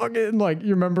literally a fucking like you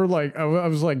remember like I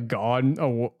was like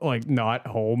gone, like not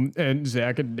home, and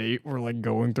Zach and Nate were like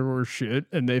going through her shit,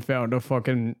 and they found a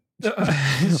fucking. So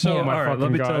Oh my all right, let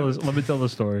fucking me God. tell this. Let me tell the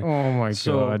story. Oh my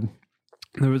So- god!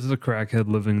 There was a crackhead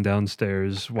living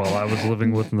downstairs while I was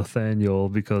living with Nathaniel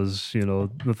because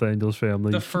Nathaniel's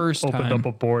family The first opened time. up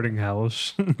a boarding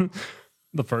house.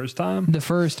 The first time. The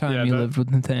first time Yeah, you that- lived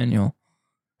with Nathaniel.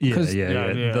 Yeah, 'Cause-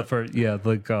 yeah. The first,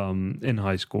 like in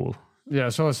high school. Yeah,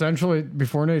 so essentially,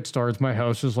 before Nate starts, my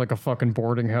house is like a fucking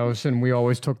boarding house, and we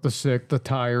always took the sick, the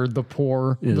tired, the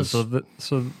poor. Yeah, the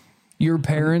so Your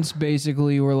parents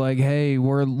basically were like, hey,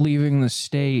 we're leaving the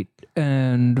state.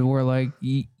 And we're like,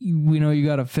 we know you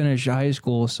got to finish high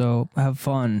school, so have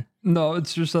fun. no,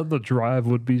 it's just that the drive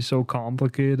would be so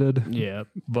complicated. yeah,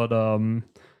 But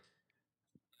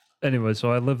anyway,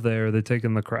 so I live there. They take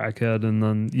in the crackhead, and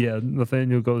then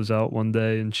Nathaniel goes out one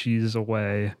day and she's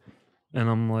away, and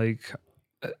I'm like,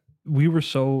 we were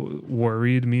so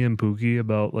worried, me and Pookie,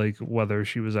 about like whether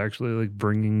she was actually like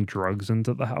bringing drugs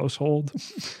into the household.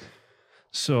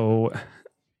 So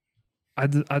I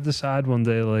decide one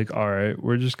day like, all right,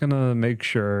 we're just gonna make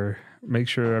sure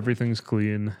everything's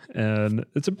clean, and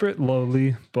it's a bit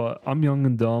lowly, but I'm young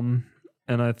and dumb.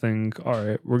 And I think, all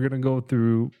right, we're going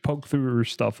to poke through her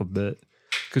stuff a bit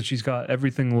because she's got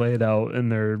everything laid out in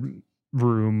their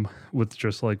room with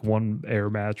just like one air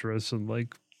mattress and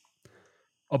like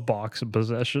a box of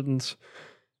possessions.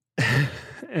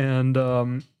 And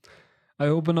I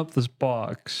open up this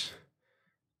box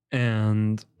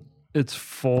and it's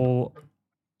full.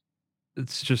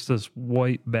 It's just this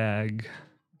white bag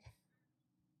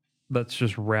that's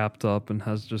just wrapped up and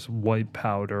has just white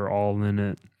powder all in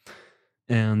it.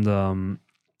 And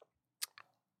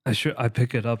I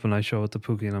pick it up and I show it to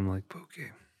Pookie, and I'm like,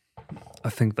 Pookie, I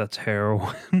think that's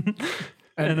heroin.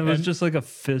 and it was just like a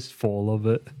fistful of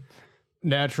it.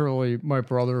 naturally, my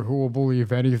brother, who will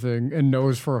believe anything and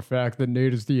knows for a fact that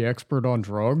Nate is the expert on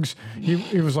drugs,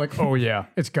 he was like, "Oh yeah,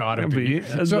 it's gotta be."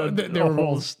 And So then they a were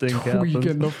whole both stink tweaking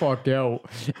happened. the fuck out,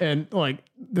 and like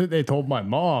they told my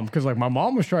mom because like my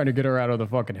mom was trying to get her out of the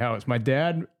fucking house. My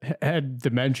dad had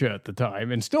dementia at the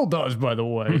time and still does, by the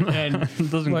way, and It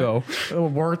doesn't like, go.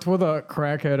 worked with a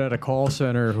crackhead at a call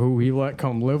center who he let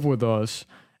come live with us.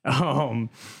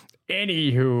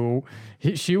 Anywho,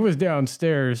 she was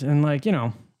downstairs and like,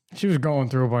 she was going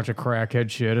through a bunch of crackhead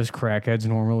shit as crackheads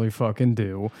normally fucking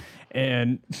do.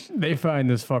 And they find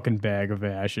this fucking bag of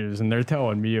ashes and they're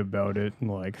telling me about it. And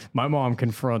like, my mom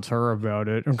confronts her about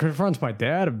it and confronts my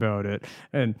dad about it.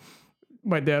 And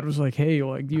my dad was like, "Hey,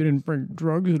 like, you didn't bring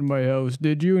drugs in my house,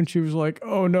 did you?" And she was like,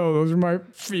 "Oh no, those are my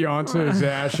fiance's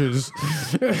ashes."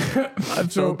 I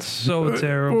felt so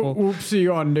terrible.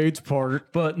 Oopsie on Nate's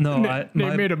part. But no, Nate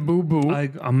made a boo boo.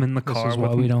 I'm in the This car is with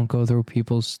why we don't go through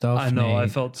people's stuff. I know. I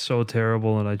Nate. felt so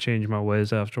terrible, and I changed my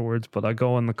ways afterwards. But I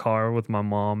go in the car with my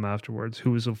mom afterwards,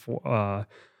 who was a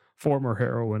former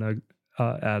heroin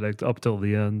addict up till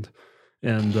the end,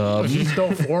 and She's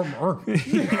still former.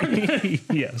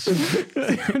 yes,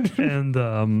 and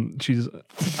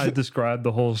I described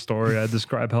the whole story. I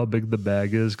describe how big the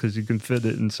bag is because you can fit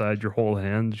it inside your whole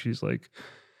hand. She's like,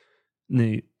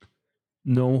 "Nate,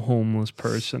 no homeless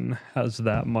person has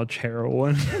that much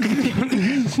heroin.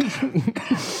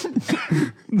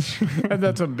 And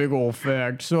that's a big old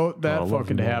fact. So that I love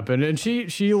fucking them all. happened, and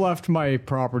she left my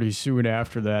property soon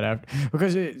after that.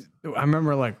 Because I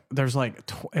remember like there's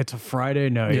like it's a Friday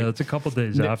night. Yeah, it's a couple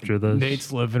days after this.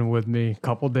 Nate's living with me.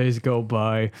 Couple days go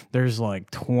by. There's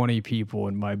like 20 people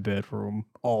in my bedroom,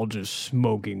 all just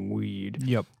smoking weed.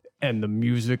 Yep. And the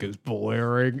music is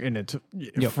blaring, and it's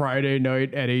Friday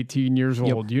night at 18 years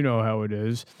old. You know how it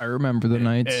is. I remember the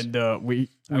nights. And we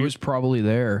I was probably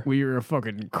there. we hear a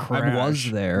fucking crash. I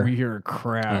was there. We hear a I don't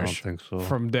crash think so.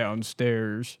 from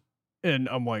downstairs. And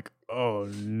I'm like, oh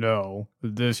no,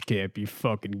 this can't be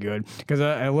fucking good. Because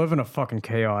I live in a fucking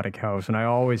chaotic house, and I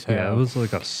always have. Yeah, it was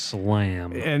like a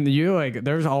slam. And you like,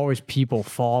 there's always people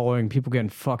falling, people getting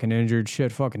fucking injured,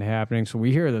 shit fucking happening. So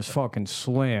we hear this fucking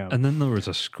slam. And then there was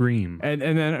a scream. And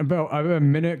then about a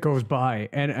minute goes by,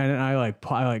 and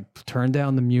I turn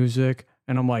down the music,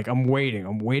 and I'm like, I'm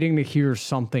waiting to hear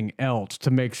something else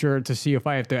to make sure to see if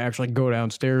I have to actually go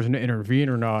downstairs and intervene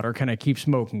or not, or can I keep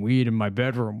smoking weed in my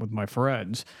bedroom with my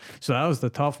friends? So that was the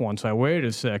tough one. So I waited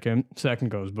a second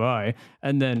goes by,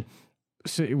 and then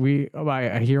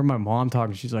I hear my mom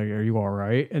talking. She's like, "Are you all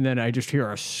right?" And then I just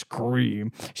hear a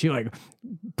scream. She like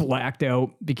blacked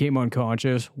out, became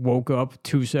unconscious, woke up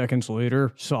 2 seconds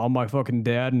later, saw my fucking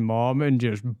dad and mom, and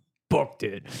just booked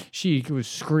it. She was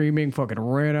screaming, fucking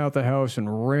ran out the house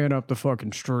and ran up the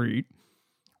fucking street.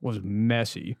 Was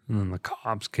messy. And then the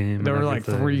cops came. There and were like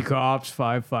everything. 3 cops,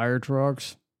 5 fire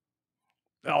trucks.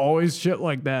 Always shit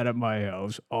like that at my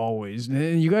house. Always.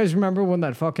 And you guys remember when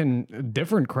that fucking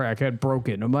different crackhead broke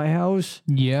into my house?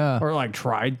 Yeah. Or like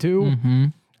tried to? Mm-hmm.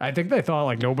 I think they thought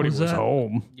like nobody was that-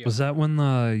 home. Was that when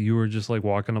you were just like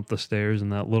walking up the stairs in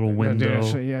that little window?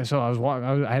 So I was walking.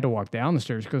 I had to walk down the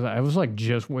stairs because I was like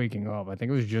just waking up. I think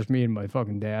it was just me and my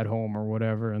fucking dad home or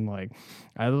whatever. And like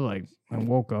I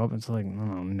woke up. It's like I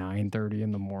don't know 9:30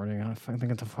 in the morning. I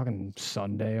think it's a fucking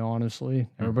Sunday. Honestly,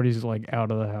 everybody's like out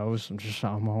of the house.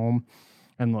 I'm home,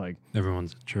 and like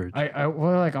Everyone's at church. I'm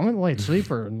a light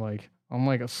sleeper, and like I'm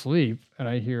like asleep, and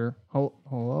I hear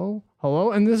hello,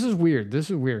 and this is weird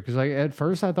because at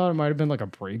first I thought it might have been like a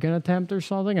break-in attempt or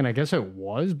something, and I guess it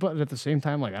was, but at the same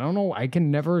time, like I don't know, I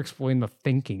can never explain the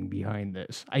thinking behind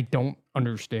this. I don't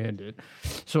understand it.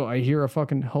 So I hear a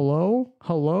fucking hello,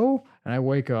 and I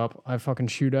wake up. I fucking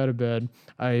shoot out of bed.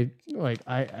 I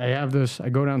have this. I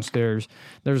go downstairs.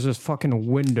 There's this fucking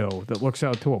window that looks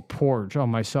out to a porch on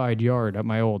my side yard at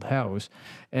my old house,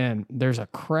 and there's a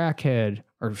crackhead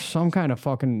or some kind of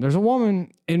fucking. There's a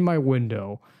woman in my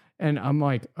window, and I'm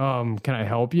like, can I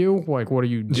help you? Like, what are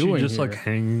you doing? She just here? like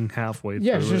hanging halfway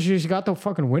Yeah, through it. she's got the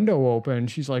fucking window open.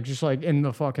 She's like just like in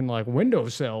the fucking like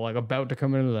windowsill, like about to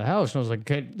come into the house. And I was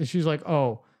like, she's like,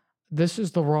 oh, this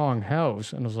is the wrong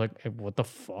house. And I was like, hey, what the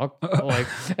fuck? Like,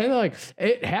 and like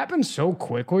it happened so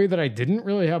quickly that I didn't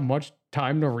really have much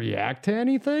time to react to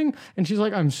anything. And she's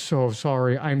like, I'm so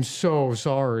sorry. And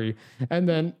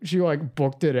then she like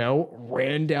booked it out,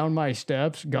 ran down my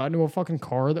steps, got into a fucking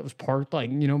car that was parked like,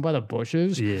 by the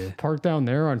bushes. Yeah. Parked down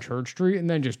there on Church Street, and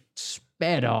then just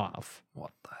sped off.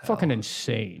 What the hell? Fucking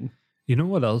insane. You know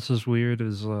what else is weird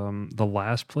is the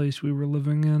last place we were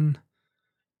living in,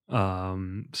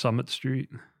 Summit Street.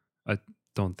 I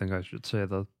don't think I should say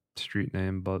the street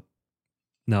name, but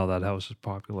now that house is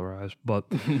popularized. But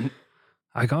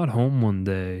I got home one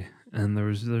day and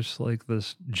there's like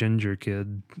this ginger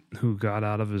kid who got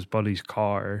out of his buddy's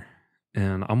car,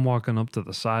 and I'm walking up to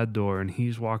the side door and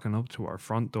he's walking up to our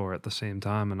front door at the same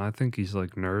time, and I think he's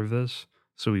like nervous,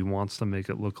 so he wants to make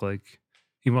it look like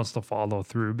he wants to follow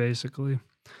through basically.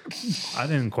 I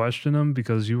didn't question him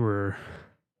because you were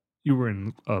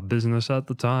in a business at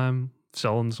the time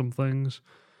selling some things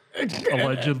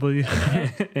allegedly.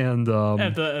 And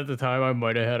At the time, I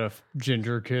might have had a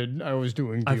ginger kid I was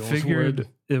doing I deals figured with.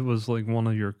 it was like one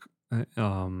of your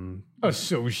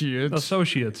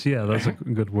Associates. Yeah, that's a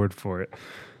good word for it.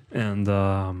 And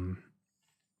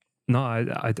no,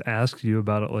 I asked you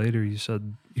about it later. You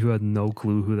said you had no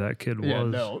clue who that kid was. Yeah,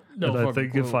 no and I fucking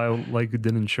think if clue. I like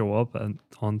didn't show up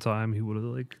on time, he would have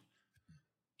like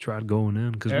tried going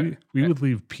in because we would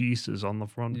leave pieces on the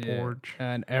front porch.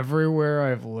 And everywhere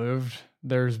I've lived,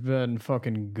 there's been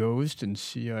fucking ghost and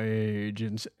CIA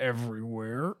agents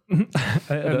everywhere. And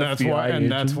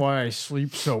that's why I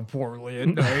sleep so poorly at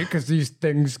night, because these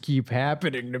things keep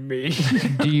happening to me.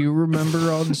 Do you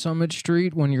remember on Summit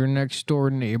Street when your next door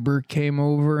neighbor came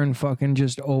over and fucking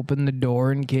just opened the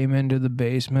door and came into the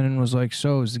basement and was like,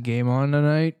 so is the game on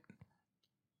tonight?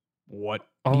 What?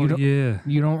 Oh, don't- yeah.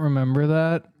 You don't remember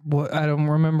that? What? I don't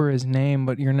remember his name,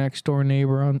 but your next door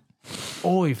neighbor on.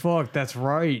 Holy fuck, that's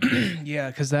right. Yeah,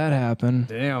 because that happened.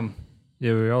 Damn.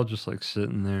 Yeah, we were all just like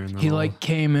sitting there. And He like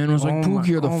came in, was like,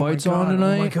 "Pookie, are the fights on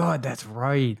tonight?" Oh my god, that's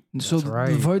right. That's So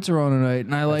right. the fights are on tonight,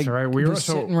 and I like right. We were was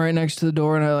sitting right next to the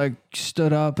door, and I like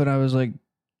stood up, and I was like,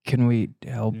 "Can we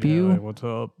help Yeah, you?" like, what's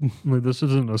up? like, this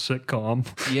isn't a sitcom.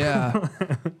 Yeah,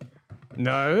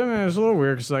 No, I mean, it's a little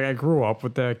weird because like I grew up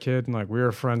with that kid and like we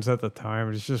were friends at the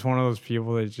time. It's just one of those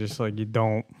people that just like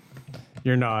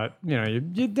you're not, you're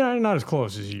not as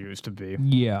close as you used to be.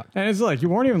 yeah. And it's like you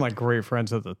weren't even like great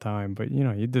friends at the time, but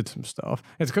you did some stuff.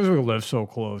 It's because we live so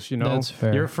close, That's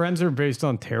fair. Your friends are based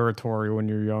on territory when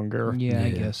you're younger. Yeah, I Yeah.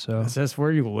 guess so. It's just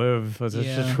where you live. It's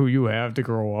Yeah. just who you have to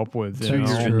grow up with. So You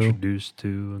That's know? you're true. introduced to.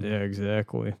 And Yeah,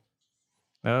 exactly.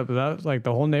 That was like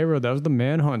the whole neighborhood. That was the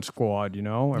manhunt squad,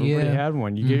 Everybody Yeah. had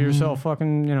one. You get yourself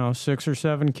fucking, 6 or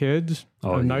 7 kids,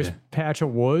 Oh, a nice yeah. patch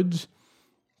of woods,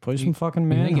 play some fucking You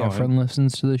think your manhunt. friend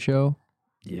listens to the show?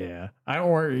 Yeah. I don't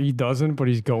worry, he doesn't, but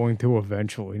he's going to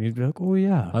eventually. And he'd be like, oh,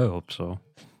 yeah. I hope so.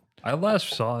 I last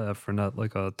saw Efren at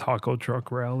like a taco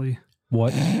truck rally.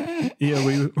 What? Yeah,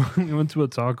 we went to a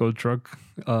taco truck.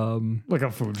 Like a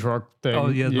food truck thing. Oh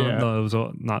yeah, no, it was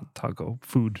not taco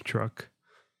food truck.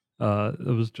 It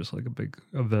was just like a big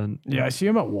event. Yeah, I see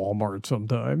him at Walmart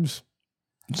sometimes.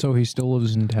 So he still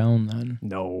lives in town then?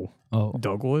 No. Oh,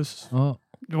 Douglas? oh,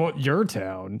 Well, your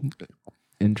town.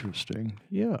 interesting.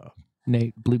 Yeah.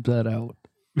 Nate, bleep that out.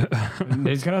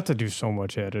 He's going to have to do so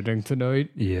much editing tonight.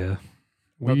 Yeah,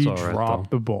 We That's all right, dropped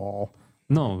though. the ball.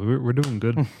 no, we're doing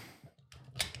good.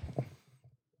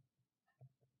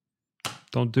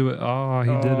 Don't do it. Oh, he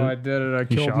did I it. did it. I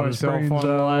He killed shot his myself brains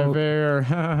on live out.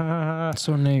 air.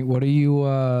 So Nate, what are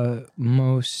you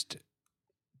most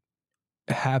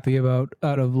happy about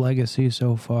out of Legacy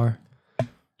so far?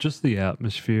 Just the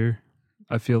atmosphere.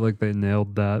 I feel like they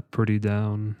nailed that pretty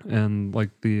down, and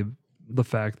like the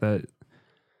fact that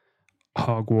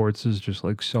Hogwarts is just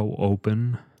like so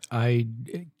open. I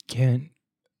can't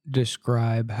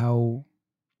describe how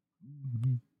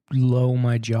low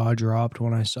my jaw dropped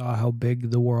when I saw how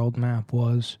big the world map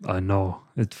was. I know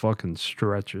it fucking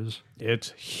stretches.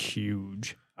 It's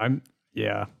huge.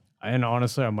 Yeah. And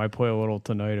honestly, I might play a little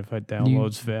tonight if it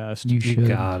downloads fast. You You should.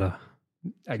 gotta.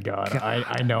 I gotta.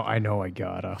 I know I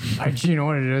gotta. You know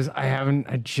what it is?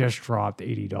 I just dropped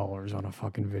 $80 on a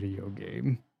fucking video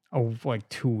game. Oh, like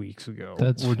 2 weeks ago.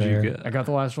 That's What'd fair. you get? I got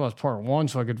The Last of Us Part 1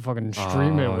 so I could fucking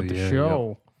stream it Oh, with the yeah,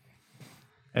 show.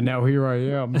 And now here I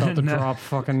am, about to Now- drop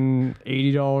fucking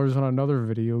 $80 on another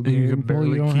video And you game. can Well, barely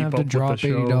you don't keep have up to with drop the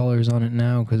show. $80 on it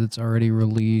now because it's already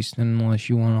released, unless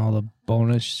you want all the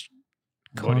bonus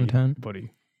content.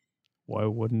 Buddy, why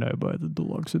wouldn't I buy the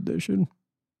deluxe edition?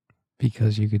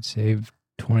 Because you could save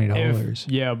 $20.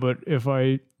 Yeah, but if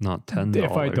I Not $10.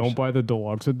 if I don't buy the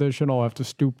deluxe edition, I'll have to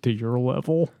stoop to your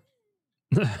level.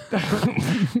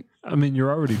 I mean,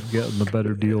 you're already getting a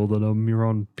better deal than them. You're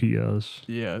on PS.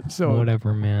 Yeah, so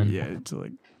Whatever, man. yeah, it's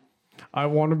like I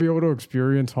want to be able to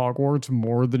experience Hogwarts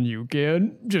more than you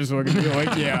can, just so I can be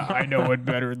like, yeah, I know it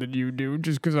better than you do,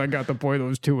 just because I got to play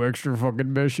those 2 extra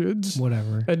fucking missions.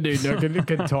 Whatever. And Nate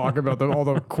can talk about all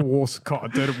the cool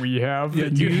content we have. Yeah,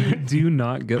 that do you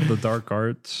not get the dark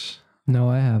arts? No,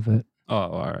 I have it. Oh,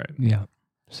 all right. Yeah.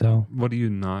 So, What do you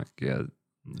not get?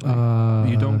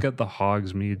 You don't get the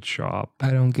Hogsmeade shop. I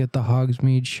don't get the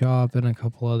Hogsmeade shop and a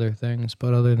couple other things,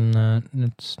 but other than that,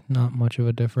 it's not much of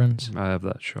a difference. I have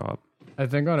that shop. I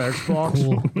think on Xbox,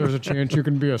 Cool. there's a chance you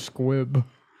can be a squib.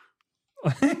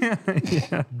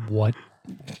 Yeah. What?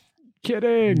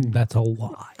 Kidding. That's a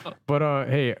lie. But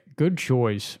hey, good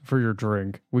choice for your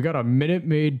drink. We got a Minute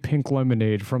Maid pink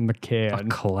lemonade from the A can.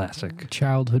 classic.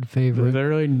 Childhood favorite.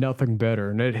 Literally nothing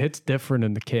better, and it hits different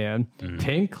in the can.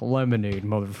 Pink lemonade,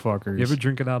 motherfuckers. You ever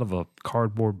drink it out of a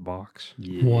cardboard box?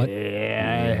 What?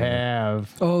 Yeah, I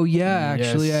have. Oh yeah,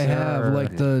 actually Yes, I have sir.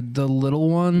 like the little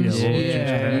ones. Yeah, little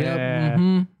Yeah, juice yep.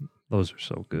 pack. Those are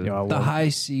so good. Yeah, I The love high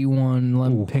C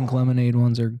one, pink lemonade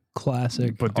ones are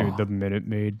classic. But dude, the Minute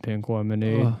Maid pink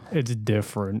lemonade, Ugh. it's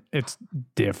different. It's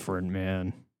different,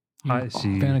 man. I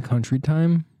see. Fan of Country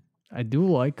Time? I do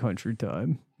like Country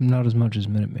Time, Not as much as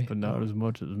Minute Maid. but not as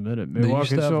much as Minute Maid. They Well, used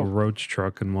to okay, have a so roach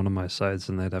truck in one of my sites,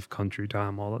 and they'd have country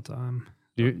time all the time.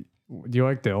 do you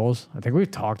like Dells? I think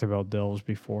we've talked about Dells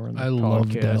before. In the I love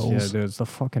podcast. Dells. Yeah, dude, it's the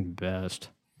fucking best.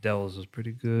 Dell's is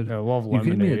pretty good. I love You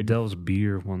gave me a lemonade. Dell's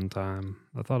beer one time.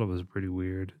 I thought it was pretty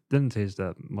weird. Didn't taste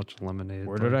that much lemonade.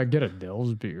 Where did I get a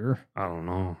Dells beer? I don't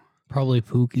know. Probably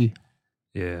Pookie.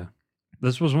 Yeah.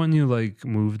 This was when you like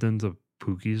moved into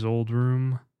Pookie's old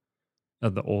room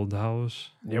at the old house.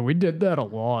 Yeah, we did that a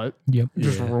lot. Yep.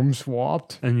 Just Yeah. room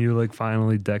swapped. And you like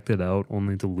finally decked it out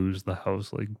only to lose the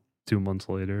house like 2 months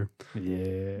later.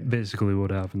 Yeah. Basically what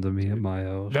happened to me at my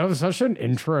house. That was such an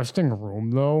interesting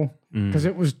room, though, because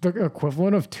it was the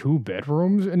equivalent of 2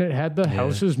 bedrooms, and it had the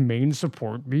house's main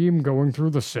support beam going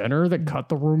through the center that cut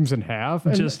the rooms in half.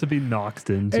 And Just to be knocked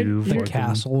into The fucking-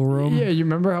 castle room. yeah, you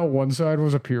remember how one side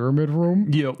was a pyramid room?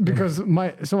 Yep. Because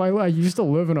I used to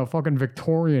live in a fucking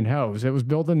Victorian house. It was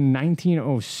built in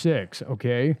 1906,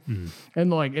 okay?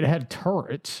 And like it had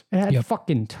turrets. It had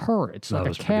fucking turrets, That like a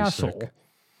was pretty castle. sick.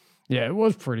 Yeah, it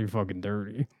was pretty fucking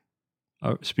dirty.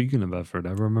 Speaking of effort,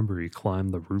 I remember he climbed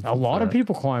the roof. A lot of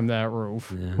people climbed that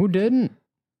roof. Yeah. Who didn't?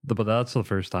 But that's the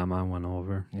first time I went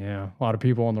over. Yeah, a lot of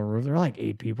people on the roof. There were like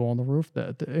 8 people on the roof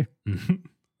that day.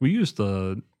 We used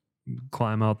to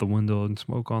climb out the window and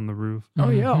smoke on the roof. Oh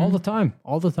yeah, all the time,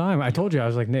 all the time. I told you, I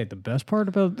was like, Nate, the best part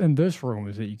about in this room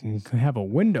is that you can have a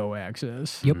window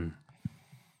access. Yep.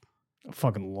 I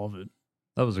fucking love it.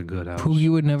 That was a good house. Poogie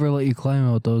would never let you climb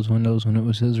out those windows when it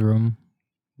was his room.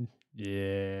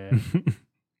 Yeah.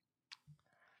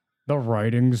 The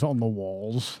writings on the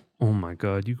walls. Oh my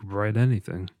god, you could write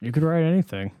anything. You could write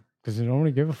anything because you don't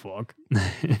really give a fuck.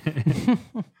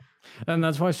 And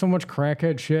that's why so much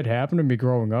crackhead shit happened to me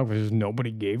growing up because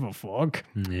nobody gave a fuck.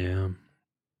 Yeah.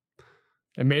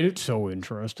 It made it so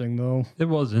interesting though. It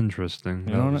was interesting.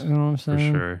 You know what I'm For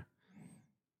saying? sure.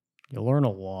 You learn a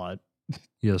lot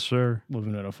Yes, sir.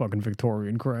 living in a fucking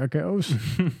Victorian crack house.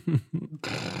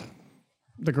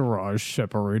 The garage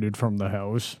separated from the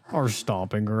house. Our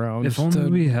stomping grounds. If only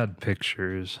we had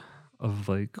pictures of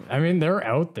like I mean, they're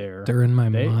out there. They're in my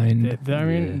mind. I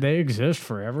mean, Yeah. they exist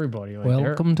for everybody. Like,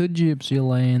 Welcome to Gypsy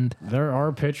Land. there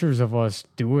are pictures of us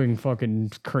doing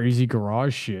fucking crazy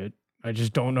garage shit. I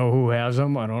just don't know who has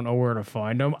them. I don't know where to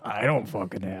find them. I don't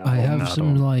fucking have I them. have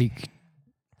some like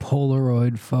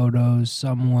Polaroid photos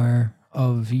somewhere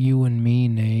of you and me,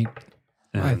 Nate.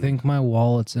 I and think my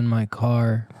wallet's in my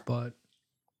car, but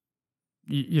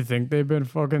You think they've been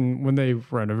fucking, when they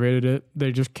renovated it,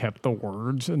 they just kept the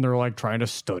words and they're like trying to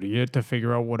study it to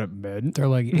figure out what it meant? they're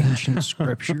like ancient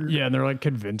scripture. Yeah, and they're like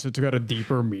convinced it's got a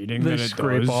deeper meaning they than it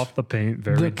scrape does. off the paint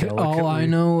very delicately. All I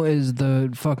know is the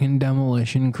fucking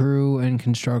demolition crew and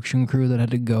construction crew that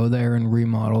had to go there and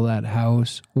remodel that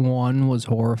house. 1 was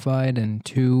horrified, and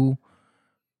 2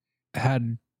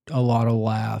 had a lot of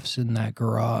laughs in that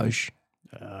garage.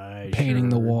 Painting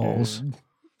the walls. did.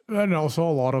 And also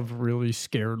a lot of really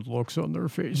scared looks on their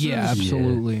faces. Yeah,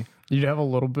 absolutely. You'd have a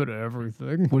little bit of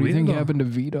everything. What do you think know. happened to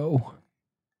Vito?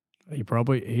 He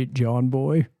probably ate John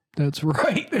Boy. That's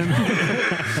right.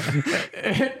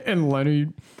 And Lenny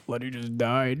just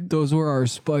died. Those were our Our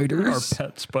spiders.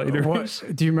 pet spiders. What?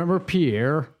 Do you remember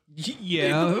Pierre?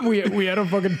 Yeah. We had a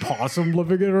fucking possum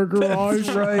living in our garage.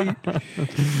 right.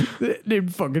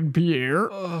 Named fucking Pierre.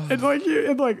 And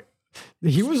like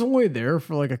he was only there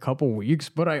for like a couple weeks,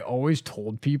 but I always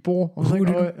told people.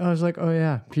 I was like, oh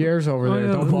yeah, Pierre's over there.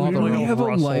 yeah, Don't who bother do What do him. you have a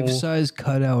Russell. life-size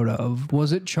cutout of?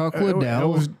 Was it Chuck It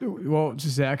Liddell? was, well,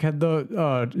 Zach had the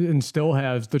and still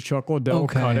has the Chuck Liddell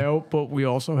Okay. cutout, but we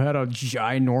also had a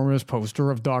ginormous poster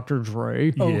of Dr.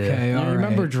 Dre. Okay, You all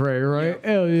remember right. Dre, right?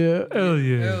 Hell yeah. Hell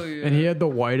yeah. And he had the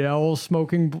white owl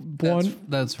smoking blunt,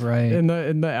 That's right. and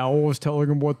the owl was telling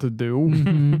him what to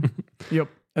do. Yep.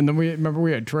 And then we had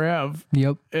Trav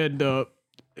Yep. and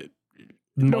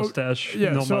Mustache.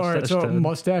 yeah, no so, all right, mustache. so Ted.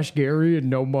 Mustache Gary and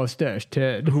No Mustache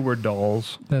Ted. Who were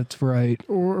dolls. That's right.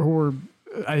 All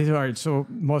right, so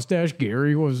Mustache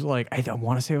Gary was like, I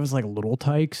want to say it was like Little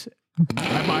Tykes.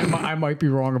 I might be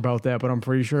wrong about that, but I'm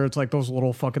pretty sure it's like those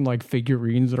little fucking like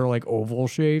figurines that are like oval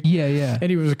shaped. Yeah, yeah.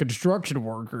 And he was a construction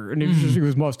worker, and he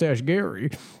was Mustache Gary.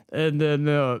 And then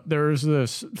there's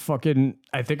this fucking,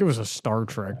 I think it was a Star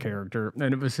Trek character,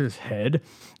 and it was his head,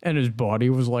 and his body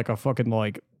was like a fucking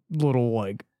like little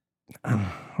like, I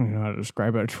don't know how to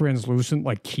describe it, a translucent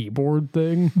like keyboard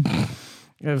thing.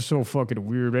 It was so fucking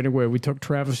weird. Anyway, we took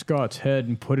Travis Scott's head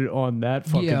and put it on that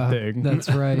fucking Yeah, thing. that's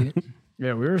right.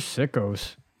 Yeah, we were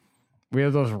sickos. We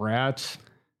had those rats.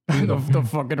 the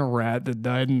fucking rat that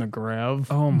died in the grave.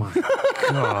 Oh my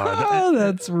god. Oh,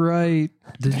 that's right.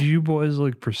 Did you boys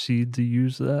like proceed to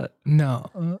use that?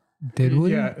 No. Did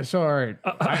we? Yeah, so all right.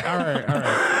 All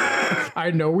right.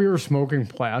 I know we were smoking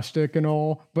plastic and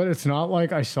all, but it's not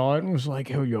like I saw it and was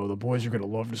like, "Oh, yo, the boys are gonna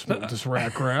love to smoke this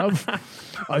rat grav."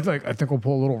 I think we'll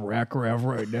pull a little rat grav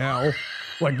right now.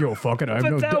 Like, yo, fuck it. I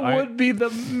have would be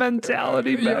the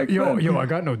mentality back Yo, I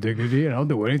got no dignity and I'll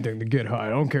do anything to get high. I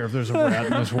don't care if there's a rat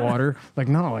in this water. Like,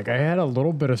 no, like I had a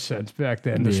little bit of sense back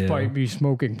then, despite me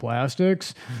smoking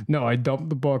plastics. No, I dumped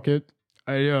the bucket.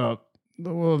 I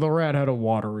the rat had a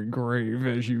watery grave,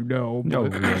 as you know. Oh,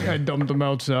 But yeah. I dumped him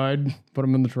outside, put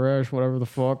him in the trash, whatever the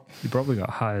fuck. He probably got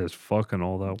high as fuck in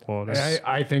all that water.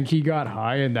 I think he got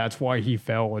high, and that's why he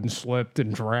fell and slipped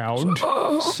and drowned.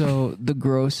 So the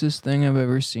grossest thing I've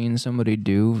ever seen somebody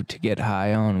do to get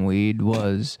high on weed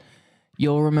was,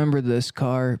 you'll remember this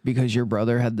car because your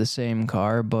brother had the same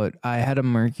car, but I had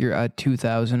a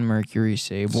 2000 Mercury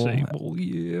Sable,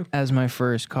 yeah. as my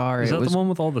first car. Is It that was, the one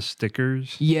with all the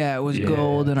stickers? yeah, it was Yeah.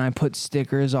 gold, and I put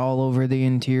stickers all over the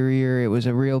interior. It was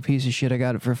a real piece of shit. I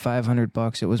got it for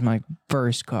 $500. It was my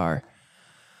first car,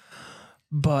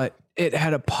 but it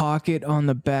had a pocket on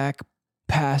the back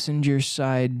passenger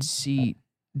side seat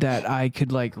that I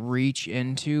could like reach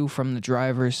into from the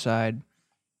driver's side.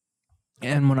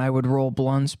 And when I would roll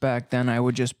blunts back then, I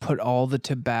would just put all the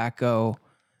tobacco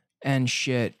and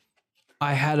shit.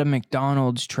 I had a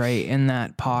McDonald's tray in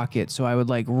that pocket, so I would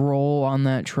like roll on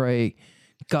that tray,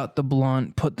 gut the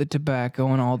blunt, put the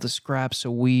tobacco and all the scraps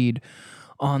of weed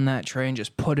on that tray and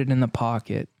just put it in the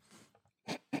pocket.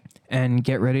 And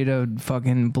get ready to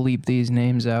fucking bleep these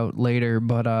names out later,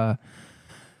 but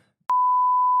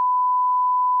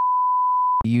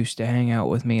used to hang out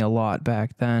with me a lot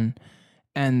back then.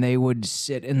 And they would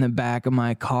sit in the back of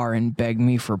my car and beg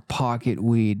me for pocket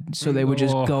weed. So they would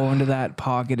just go into that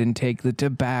pocket and take the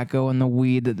tobacco and the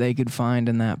weed that they could find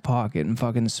in that pocket and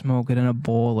fucking smoke it in a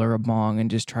bowl or a bong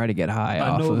and just try to get high I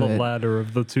off know of the it. latter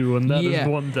of the two, and that is Yeah.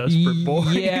 one desperate boy.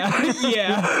 Yeah,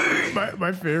 yeah.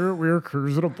 My favorite, we were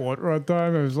cruising a blunt one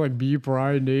time. It was like me,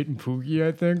 Brian, Nate, and Pookie,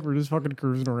 I think. We're just fucking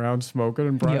cruising around smoking,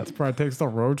 and Brian takes the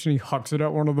roach and he hucks it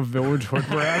at one of the village hood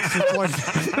rats.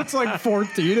 It's like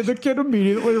 14, and the kid immediately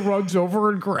runs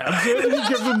over and grabs it, and he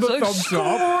gives him the thumbs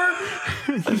up.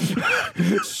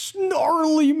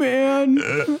 Snarly, man.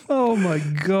 Oh my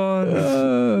god.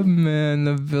 Oh, man,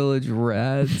 the village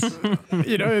rats.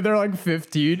 You know, they're like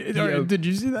 15. Did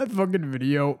you see that fucking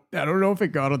video? I don't know if it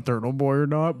got a Turtle Boy or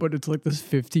not, but it's like this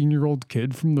 15-year-old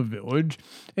kid from the village.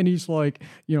 And he's like,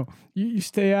 you know, you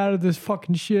stay out of this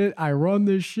fucking shit. I run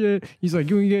this shit. He's like,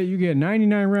 you get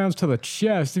 99 rounds to the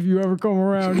chest if you ever come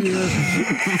around here.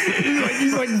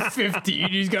 he's like 15.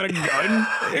 He's got a gun.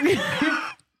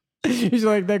 He's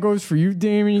like, that goes for you,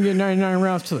 Damon. You get 99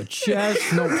 rounds to the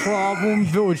chest. No problem.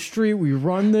 Village Street, we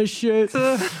run this shit.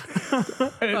 And it's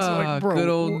like, bro, good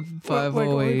old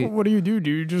 508. what do?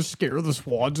 Do you just scare the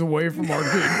swads away from our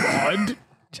good bond?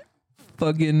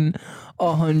 Fucking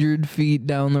 100 feet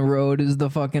down the road is the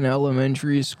fucking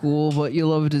elementary school, but you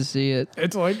love to see it.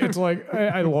 It's like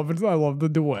I love it. I love the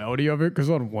duality of it,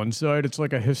 because on one side it's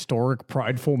like a historic,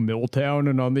 prideful mill town,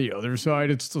 and on the other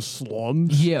side it's the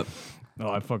slums. Yep. Oh,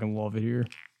 I fucking love it here.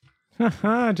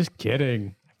 Just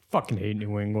kidding. I fucking hate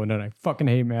New England, and I fucking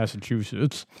hate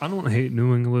Massachusetts. I don't hate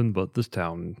New England, but this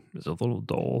town is a little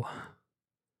dull.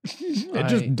 It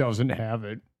just doesn't have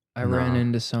it. I ran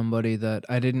into somebody that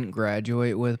I didn't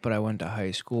graduate with, but I went to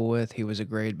high school with. He was a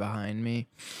grade behind me.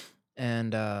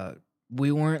 And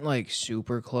we weren't like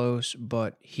super close,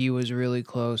 but he was really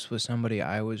close with somebody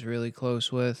I was really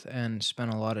close with and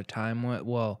spent a lot of time with.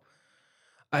 Well,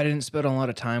 I didn't spend a lot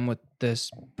of time with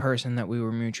this person that we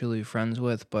were mutually friends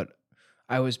with, but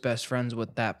I was best friends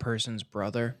with that person's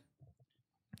brother.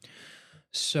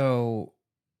 So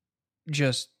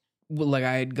just like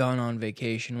I had gone on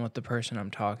vacation with the person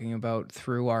I'm talking about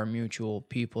through our mutual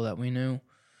people that we knew.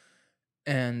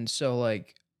 And so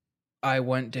like I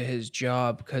went to his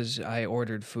job because I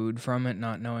ordered food from it,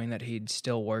 not knowing that he'd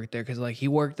still worked there. Because like he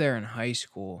worked there in high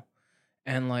school.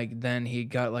 And like then he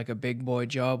got like a big boy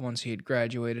job once he had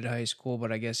graduated high school.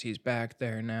 But I guess he's back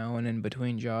there now and in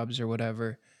between jobs or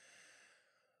whatever.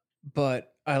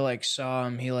 But I like saw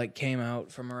him. He like came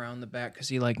out from around the back because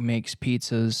he like makes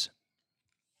pizzas.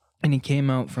 And he came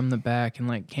out from the back and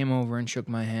like came over and shook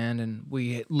my hand, and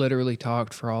we literally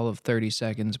talked for all of 30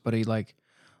 seconds, but he like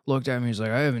looked at me, he's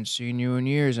like, I haven't seen you in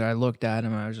years. And I looked at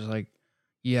him, and I was just like,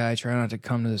 yeah, I try not to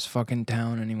come to this fucking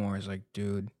town anymore. He's like,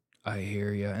 dude, I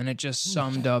hear you. And it just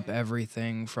summed up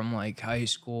everything from like high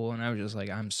school, and I was just like,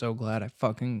 I'm so glad I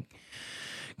fucking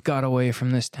got away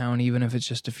from this town, even if it's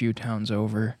just a few towns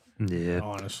over. Yeah.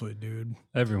 Honestly, dude.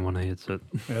 Everyone hates it.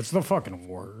 It's the fucking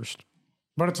worst.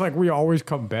 But it's like we always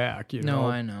come back, you know? No,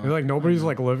 I know. Like nobody's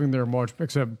like living there much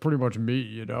except pretty much me,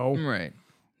 you know? Right.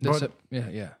 But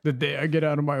yeah. the day I get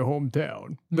out of my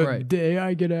hometown.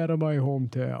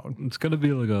 It's gonna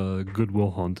be like a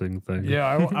Goodwill Hunting thing. Yeah,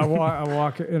 I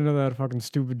walk into that fucking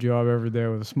stupid job every day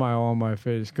with a smile on my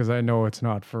face because I know it's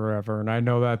not forever, and I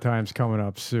know that time's coming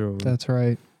up soon. That's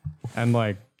right. And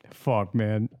like fuck,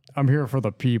 man. I'm here for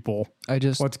the people.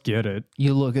 Let's get it.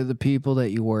 You look at the people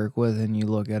that you work with and you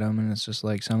look at them and it's just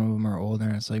like some of them are older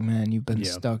and it's like, man, you've been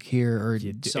stuck here or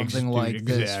something like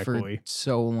this for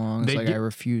so long. It's like, I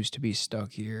refuse to be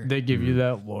stuck here. They give you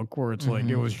that look where it's like,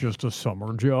 it was just a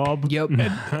summer job. Yep.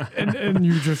 And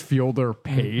you just feel their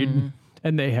pain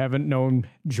and they haven't known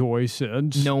joy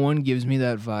since. No one gives me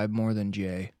that vibe more than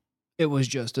Jay. It was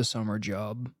just a summer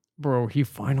job. Bro, he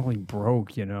finally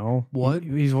broke, you know? What?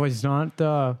 He's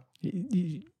not,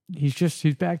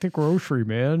 he's back to grocery,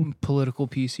 man. Political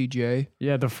PCJ?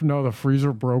 Yeah, the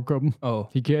freezer broke him. Oh.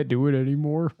 He can't do it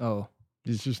anymore. Oh.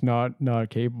 He's just not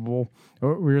capable. We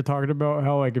were talking about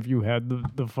how, like, if you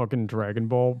had the fucking Dragon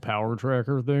Ball power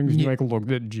tracker things, you, like,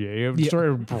 looked at Jay and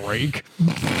started to break.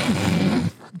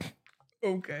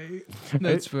 Okay.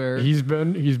 That's fair. He's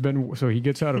been, so he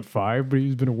gets out at 5, but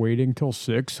he's been waiting till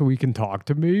 6 so he can talk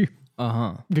to me.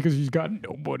 Uh-huh. Because he's got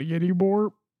nobody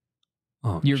anymore.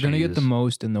 Oh, You're going to get the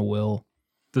most in the will.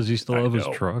 Does he still have his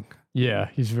truck? Yeah,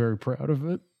 he's very proud of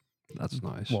it. That's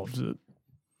nice. Loves it.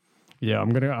 Yeah, I'm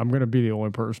gonna be the only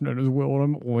person in his will, and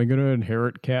I'm only gonna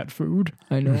inherit cat food.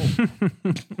 I know.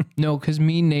 No, because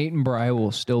me, Nate, and Bri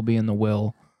will still be in the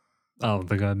will. I don't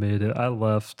think I made it. I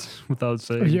left without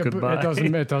saying goodbye. But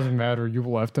it doesn't matter. You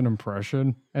left an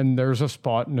impression, and there's a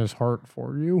spot in his heart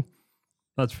for you.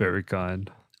 That's very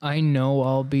kind. I know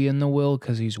I'll be in the will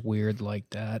because he's weird like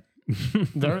that.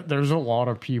 There's a lot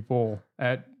of people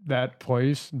at that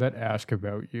place that ask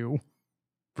about you.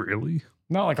 Really?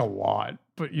 Not like a lot,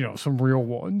 but some real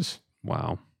ones.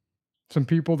 Wow. Some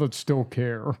people that still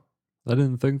care. I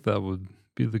didn't think that would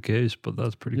be the case, but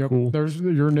that's pretty cool.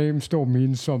 Your name still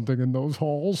means something in those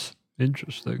halls.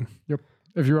 Interesting. Yep.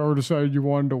 If you ever decided you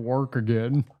wanted to work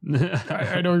again,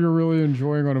 I know you're really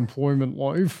enjoying unemployment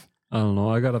life. I don't know.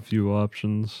 I got a few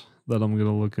options that I'm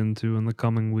gonna look into in the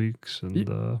coming weeks, and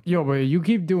but you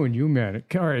keep doing you, man.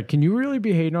 All right, can you really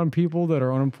be hating on people that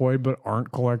are unemployed but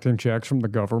aren't collecting checks from the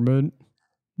government?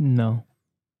 No.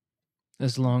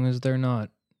 As long as they're not,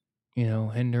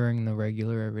 hindering the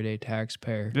regular everyday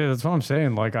taxpayer. Yeah, that's what I'm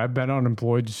saying. Like, I've been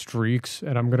unemployed streaks,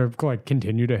 and I'm gonna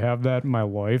continue to have that in my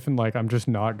life, and I'm just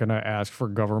not gonna ask for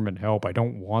government help. I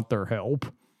don't want their help.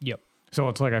 Yep. So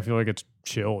it's I feel like it's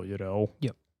chill,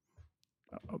 Yep.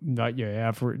 Not your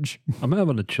average. I'm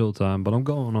having a chill time, but I'm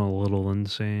going a little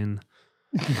insane.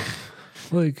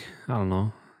 I don't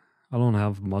know. I don't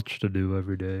have much to do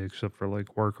every day except for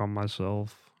work on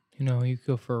myself. You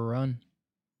go for a run.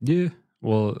 Yeah.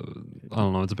 Well, I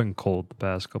don't know. It's been cold the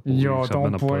past couple weeks.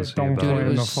 Don't play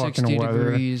in the fucking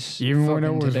weather. Even when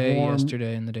it was today, warm.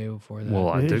 Yesterday, and the day before that.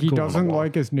 Well, he doesn't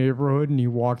like his neighborhood, and he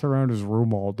walked around his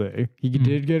room all day. He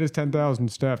did get his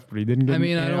 10,000 steps, but he didn't get. I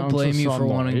mean, I don't blame you for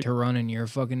wanting to run in your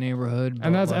fucking neighborhood,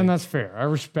 and that's fair. I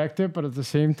respect it, but at the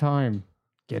same time,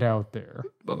 get out there.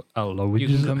 I don't know. You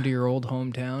can come to your old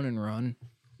hometown and run.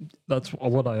 That's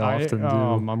what I often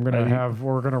do.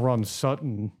 We're gonna run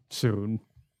Sutton soon.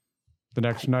 The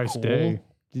next nice day.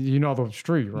 You know the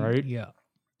street, right? Yeah.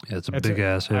 Yeah, it's a big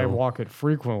ass hill. I walk it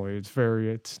frequently.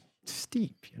 It's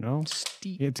steep,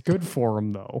 Steep. It's good for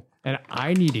him, though. And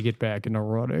I need to get back into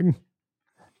running.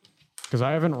 Because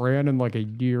I haven't ran in a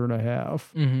year and a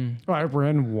half. Mm-hmm. I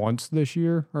ran once this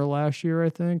year, or last year, I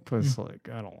think. But it's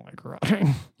I don't like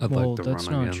running. That's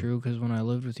not true, because when I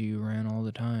lived with you ran all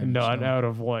the time. Not out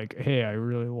of hey, I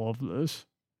really love this.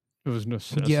 It was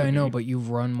necessity. Yeah, I know, but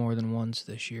you've run more than once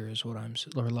this year is what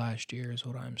or last year is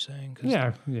what I'm saying.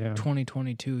 Yeah.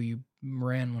 2022, you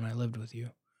ran when I lived with you.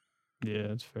 Yeah,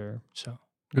 that's fair. So.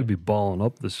 Could be balling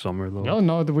up this summer, though.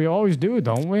 No, we always do,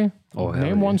 don't we? Oh,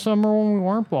 Name one summer when we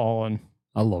weren't balling.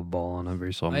 I love balling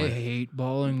every summer. I hate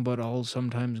balling, but I'll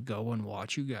sometimes go and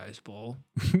watch you guys ball.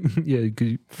 Yeah,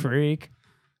 freak.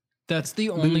 That's the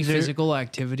only physical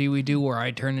activity we do where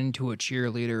I turn into a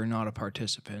cheerleader, not a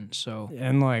participant. So,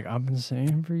 and I've been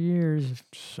saying for years,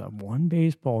 one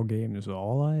baseball game is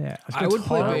all I ask. I would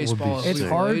play baseball. It's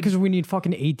hard because we need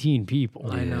fucking 18 people.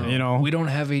 I know. We don't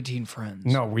have 18 friends.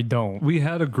 No, we don't. We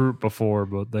had a group before,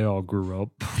 but they all grew up.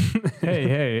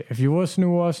 hey, if you listen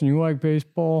to us and you like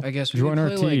baseball, I guess we join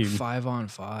could our play team.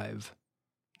 5-on-5.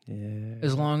 Yeah.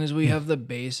 As long as we have the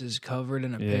bases covered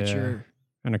and a pitcher.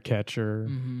 And a catcher.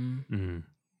 Mm-hmm. Mm-hmm.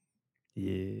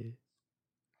 Yeah.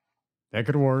 That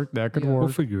could work. Work. We'll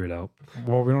figure it out.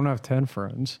 Well, we don't have 10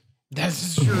 friends.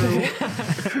 That's true.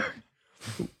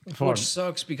 Which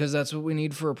sucks because that's what we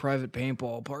need for a private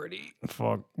paintball party.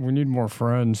 Fuck. We need more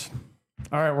friends.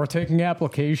 All right, we're taking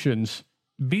applications.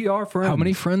 Be our friend. How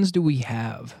many friends do we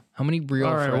have? How many real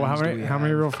friends do we have? How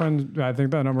many real friends? I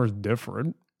think that number is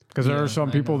different. Because there Yeah, are some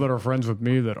I people know. that are friends with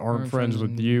me that aren't friends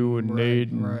with you and right, Nate,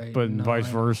 and, right. but No, vice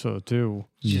I know. versa too.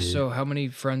 Just so, how many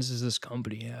friends does this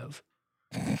company have?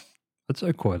 I'd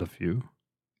say quite a few.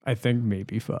 I think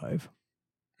maybe 5.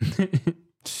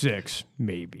 6,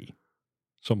 maybe.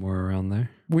 Somewhere around there.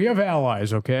 We have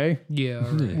allies, okay? Yeah,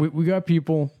 all right. We got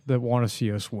people that want to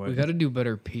see us win. We got to do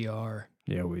better PR.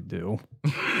 Yeah, we do.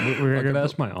 we I gotta could get,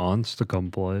 ask my aunts to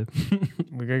come play.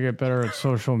 we gotta get better at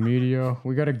social media.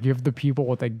 We gotta give the people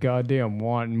what they goddamn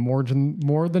want, and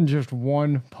more than just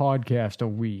one podcast a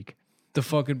week. The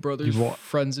fucking brothers, You wa-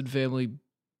 friends and family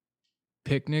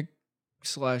picnic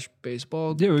 /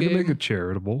 baseball. Yeah, we game. can make it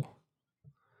charitable.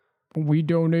 We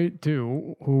donate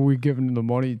to who we giving the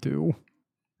money to.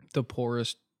 The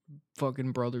poorest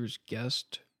fucking brothers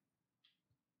guest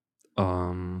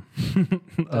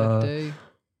that day.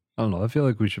 I don't know. I feel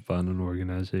like we should find an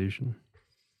organization.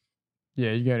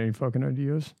 Yeah, you got any fucking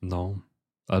ideas? No,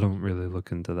 I don't really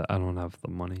look into that. I don't have the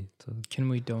money to. Can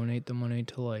we donate the money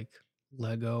to like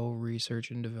Lego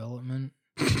research and development?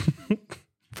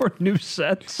 For new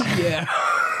sets. Yeah.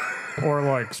 Or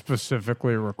like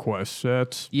specifically request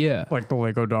sets, Yeah. like the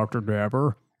Lego Dr.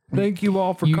 Dabber. Thank you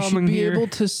all for You coming should be here. able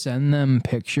to send them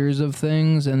pictures of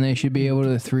things and they should be able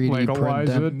to 3D Legalize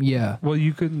print them. it? Yeah. Well,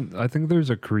 you could. I think there's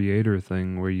a creator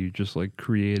thing where you just like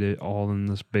create it all in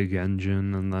this big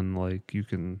engine, and then like you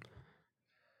can,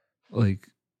 like,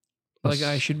 Like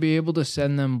I should be able to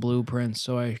send them blueprints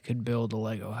so I could build a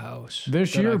Lego house.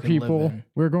 This that I year, could live people, in.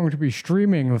 we're going to be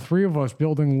streaming the 3 of us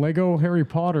building Lego Harry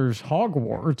Potter's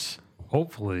Hogwarts.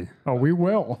 hopefully. Oh, we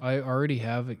will. I already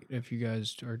have it if you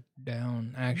guys are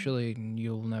down. Actually,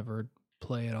 you'll never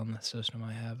play it on the system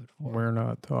I have it for. We're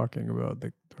not talking about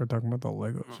we're talking about the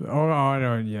Legos. Oh, I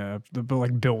know, yeah, but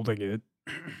like building it.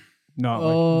 Not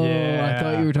Oh, like, yeah. I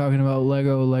thought you were talking about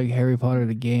Lego like Harry Potter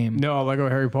the game. No, Lego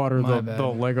Harry Potter, My the bad.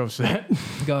 Lego set.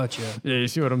 Gotcha. Yeah, you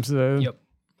see what I'm saying? Yep.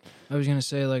 I was gonna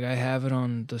say like I have it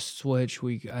on the Switch.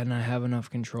 And I have enough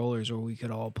controllers where we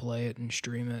could all play it and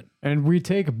stream it. And we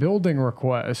take building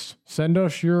requests. Send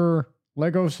us your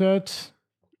Lego sets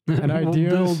and We'll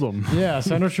ideas. build them. Yeah,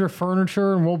 send us your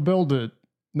furniture and we'll build it.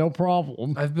 No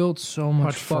problem. I've built so much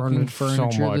Much fucking furniture, so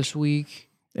furniture much. this week.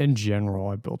 In general,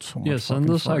 I built so much. Yeah, send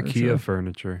fucking us IKEA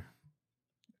furniture.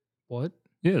 What?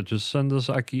 Yeah, just send us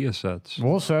IKEA sets.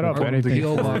 We'll set up Our anything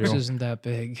PO for box you. isn't that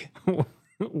big.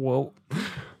 Well,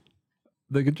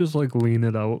 they could just like lean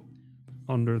it out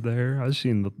under there. I've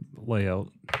seen the layout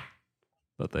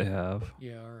that they have.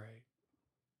 Yeah, all right.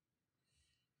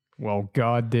 Well,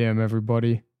 goddamn,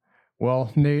 everybody.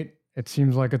 Well, Nate, it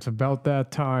seems like it's about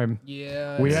that time.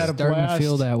 Yeah, We it's had a starting to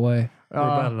feel blast. that way. We're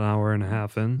about an hour and a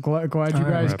half in. Glad you All right.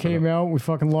 guys Wrap it came out. We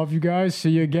fucking love you guys.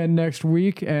 See you again next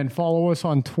week. And follow us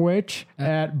on Twitch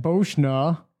at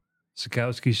Boshna.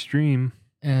 Sikowski stream.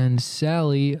 And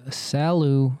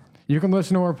Salu. You can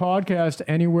listen to our podcast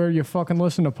anywhere you fucking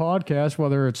listen to podcasts,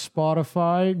 whether it's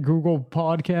Spotify, Google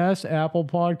Podcasts, Apple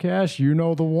Podcasts. You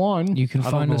know the one. You can I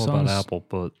don't find know us about on Apple,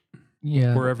 but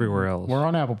Yeah. we're everywhere else. We're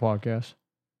on Apple Podcasts.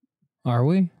 Are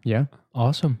we? Yeah.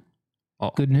 Awesome.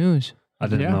 Oh. Good news. I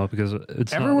didn't Yeah. know because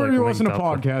it's Everywhere not like you listen to linked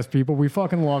up with- podcasts, people, we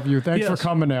fucking love you. Thanks for Yes.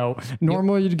 coming out.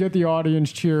 Normally you'd get the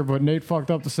audience cheer, but Nate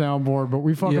fucked up the soundboard. But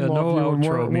we fucking Yeah, love no you. And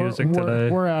outro music today.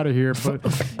 We're out of here. But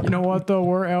you know what though?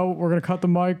 We're out. We're gonna cut the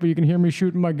mic, but you can hear me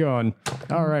shooting my gun.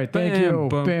 All right, thank you.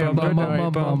 Bam, Bam. bam, Good bam, night.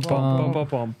 bam, bam, bam, bam, bam,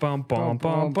 bam, bam, bam,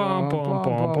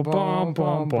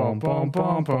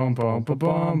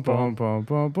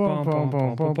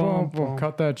 bam, bam, bam.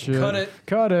 Cut that shit. Cut it.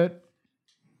 Cut it.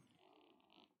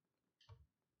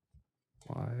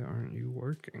 Why aren't you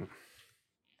working?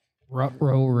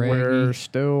 Ruh-roh, We're Raggy.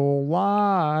 still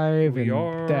live, We and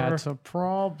are. that's a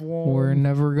problem. We're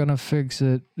never gonna fix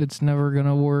it. It's never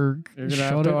gonna work. You're gonna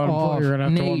Shut have to it off. You're gonna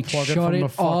have Nate, to unplug it shut from it the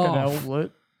fucking off.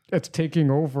 outlet. It's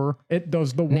taking over. It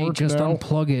does the Nate, work just now.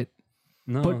 unplug it.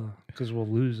 No, because we'll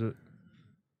lose it.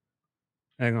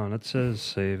 Hang on, it says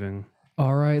saving.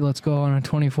 All right, let's go on a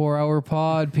 24-hour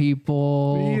pod,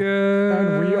 people. Yeah.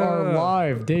 And we are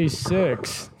live, day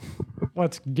 6.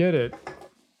 Let's get it.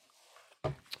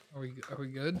 Are we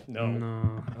good? No,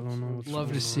 I don't know. What's Love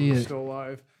going to see on. it. Still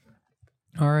live.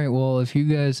 All right, well, if you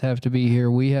guys have to be here,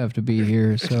 we have to be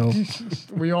here. So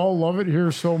We all love it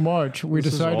here so much. We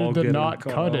This is all decided to getting not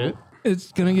cut cut out. it.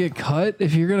 it's gonna get cut.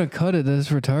 If you're gonna cut it, that's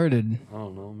retarded. I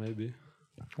don't know, maybe.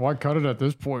 Why cut it at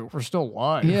this point? We're still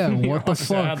live. Yeah, You what know, the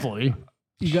fuck? Sadly.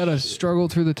 You gotta struggle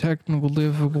through the technical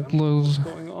difficulties. What's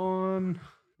going on?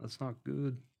 That's not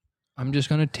good. I'm just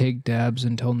gonna take dabs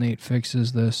until Nate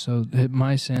fixes this. So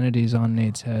my sanity's on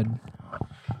Nate's head.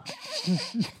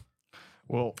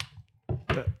 Well,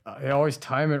 I always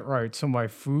time it right so my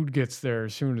food gets there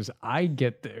as soon as I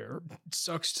get there. It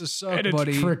sucks to suck, And it's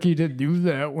buddy. tricky to do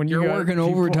that when You're you got working people-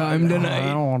 overtime I tonight.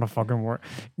 don't want to fucking work.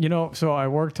 So I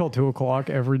work till 2:00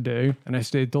 every day, and I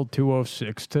stayed till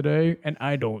 2:06 today, and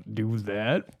I don't do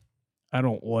that. I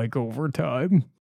don't like overtime.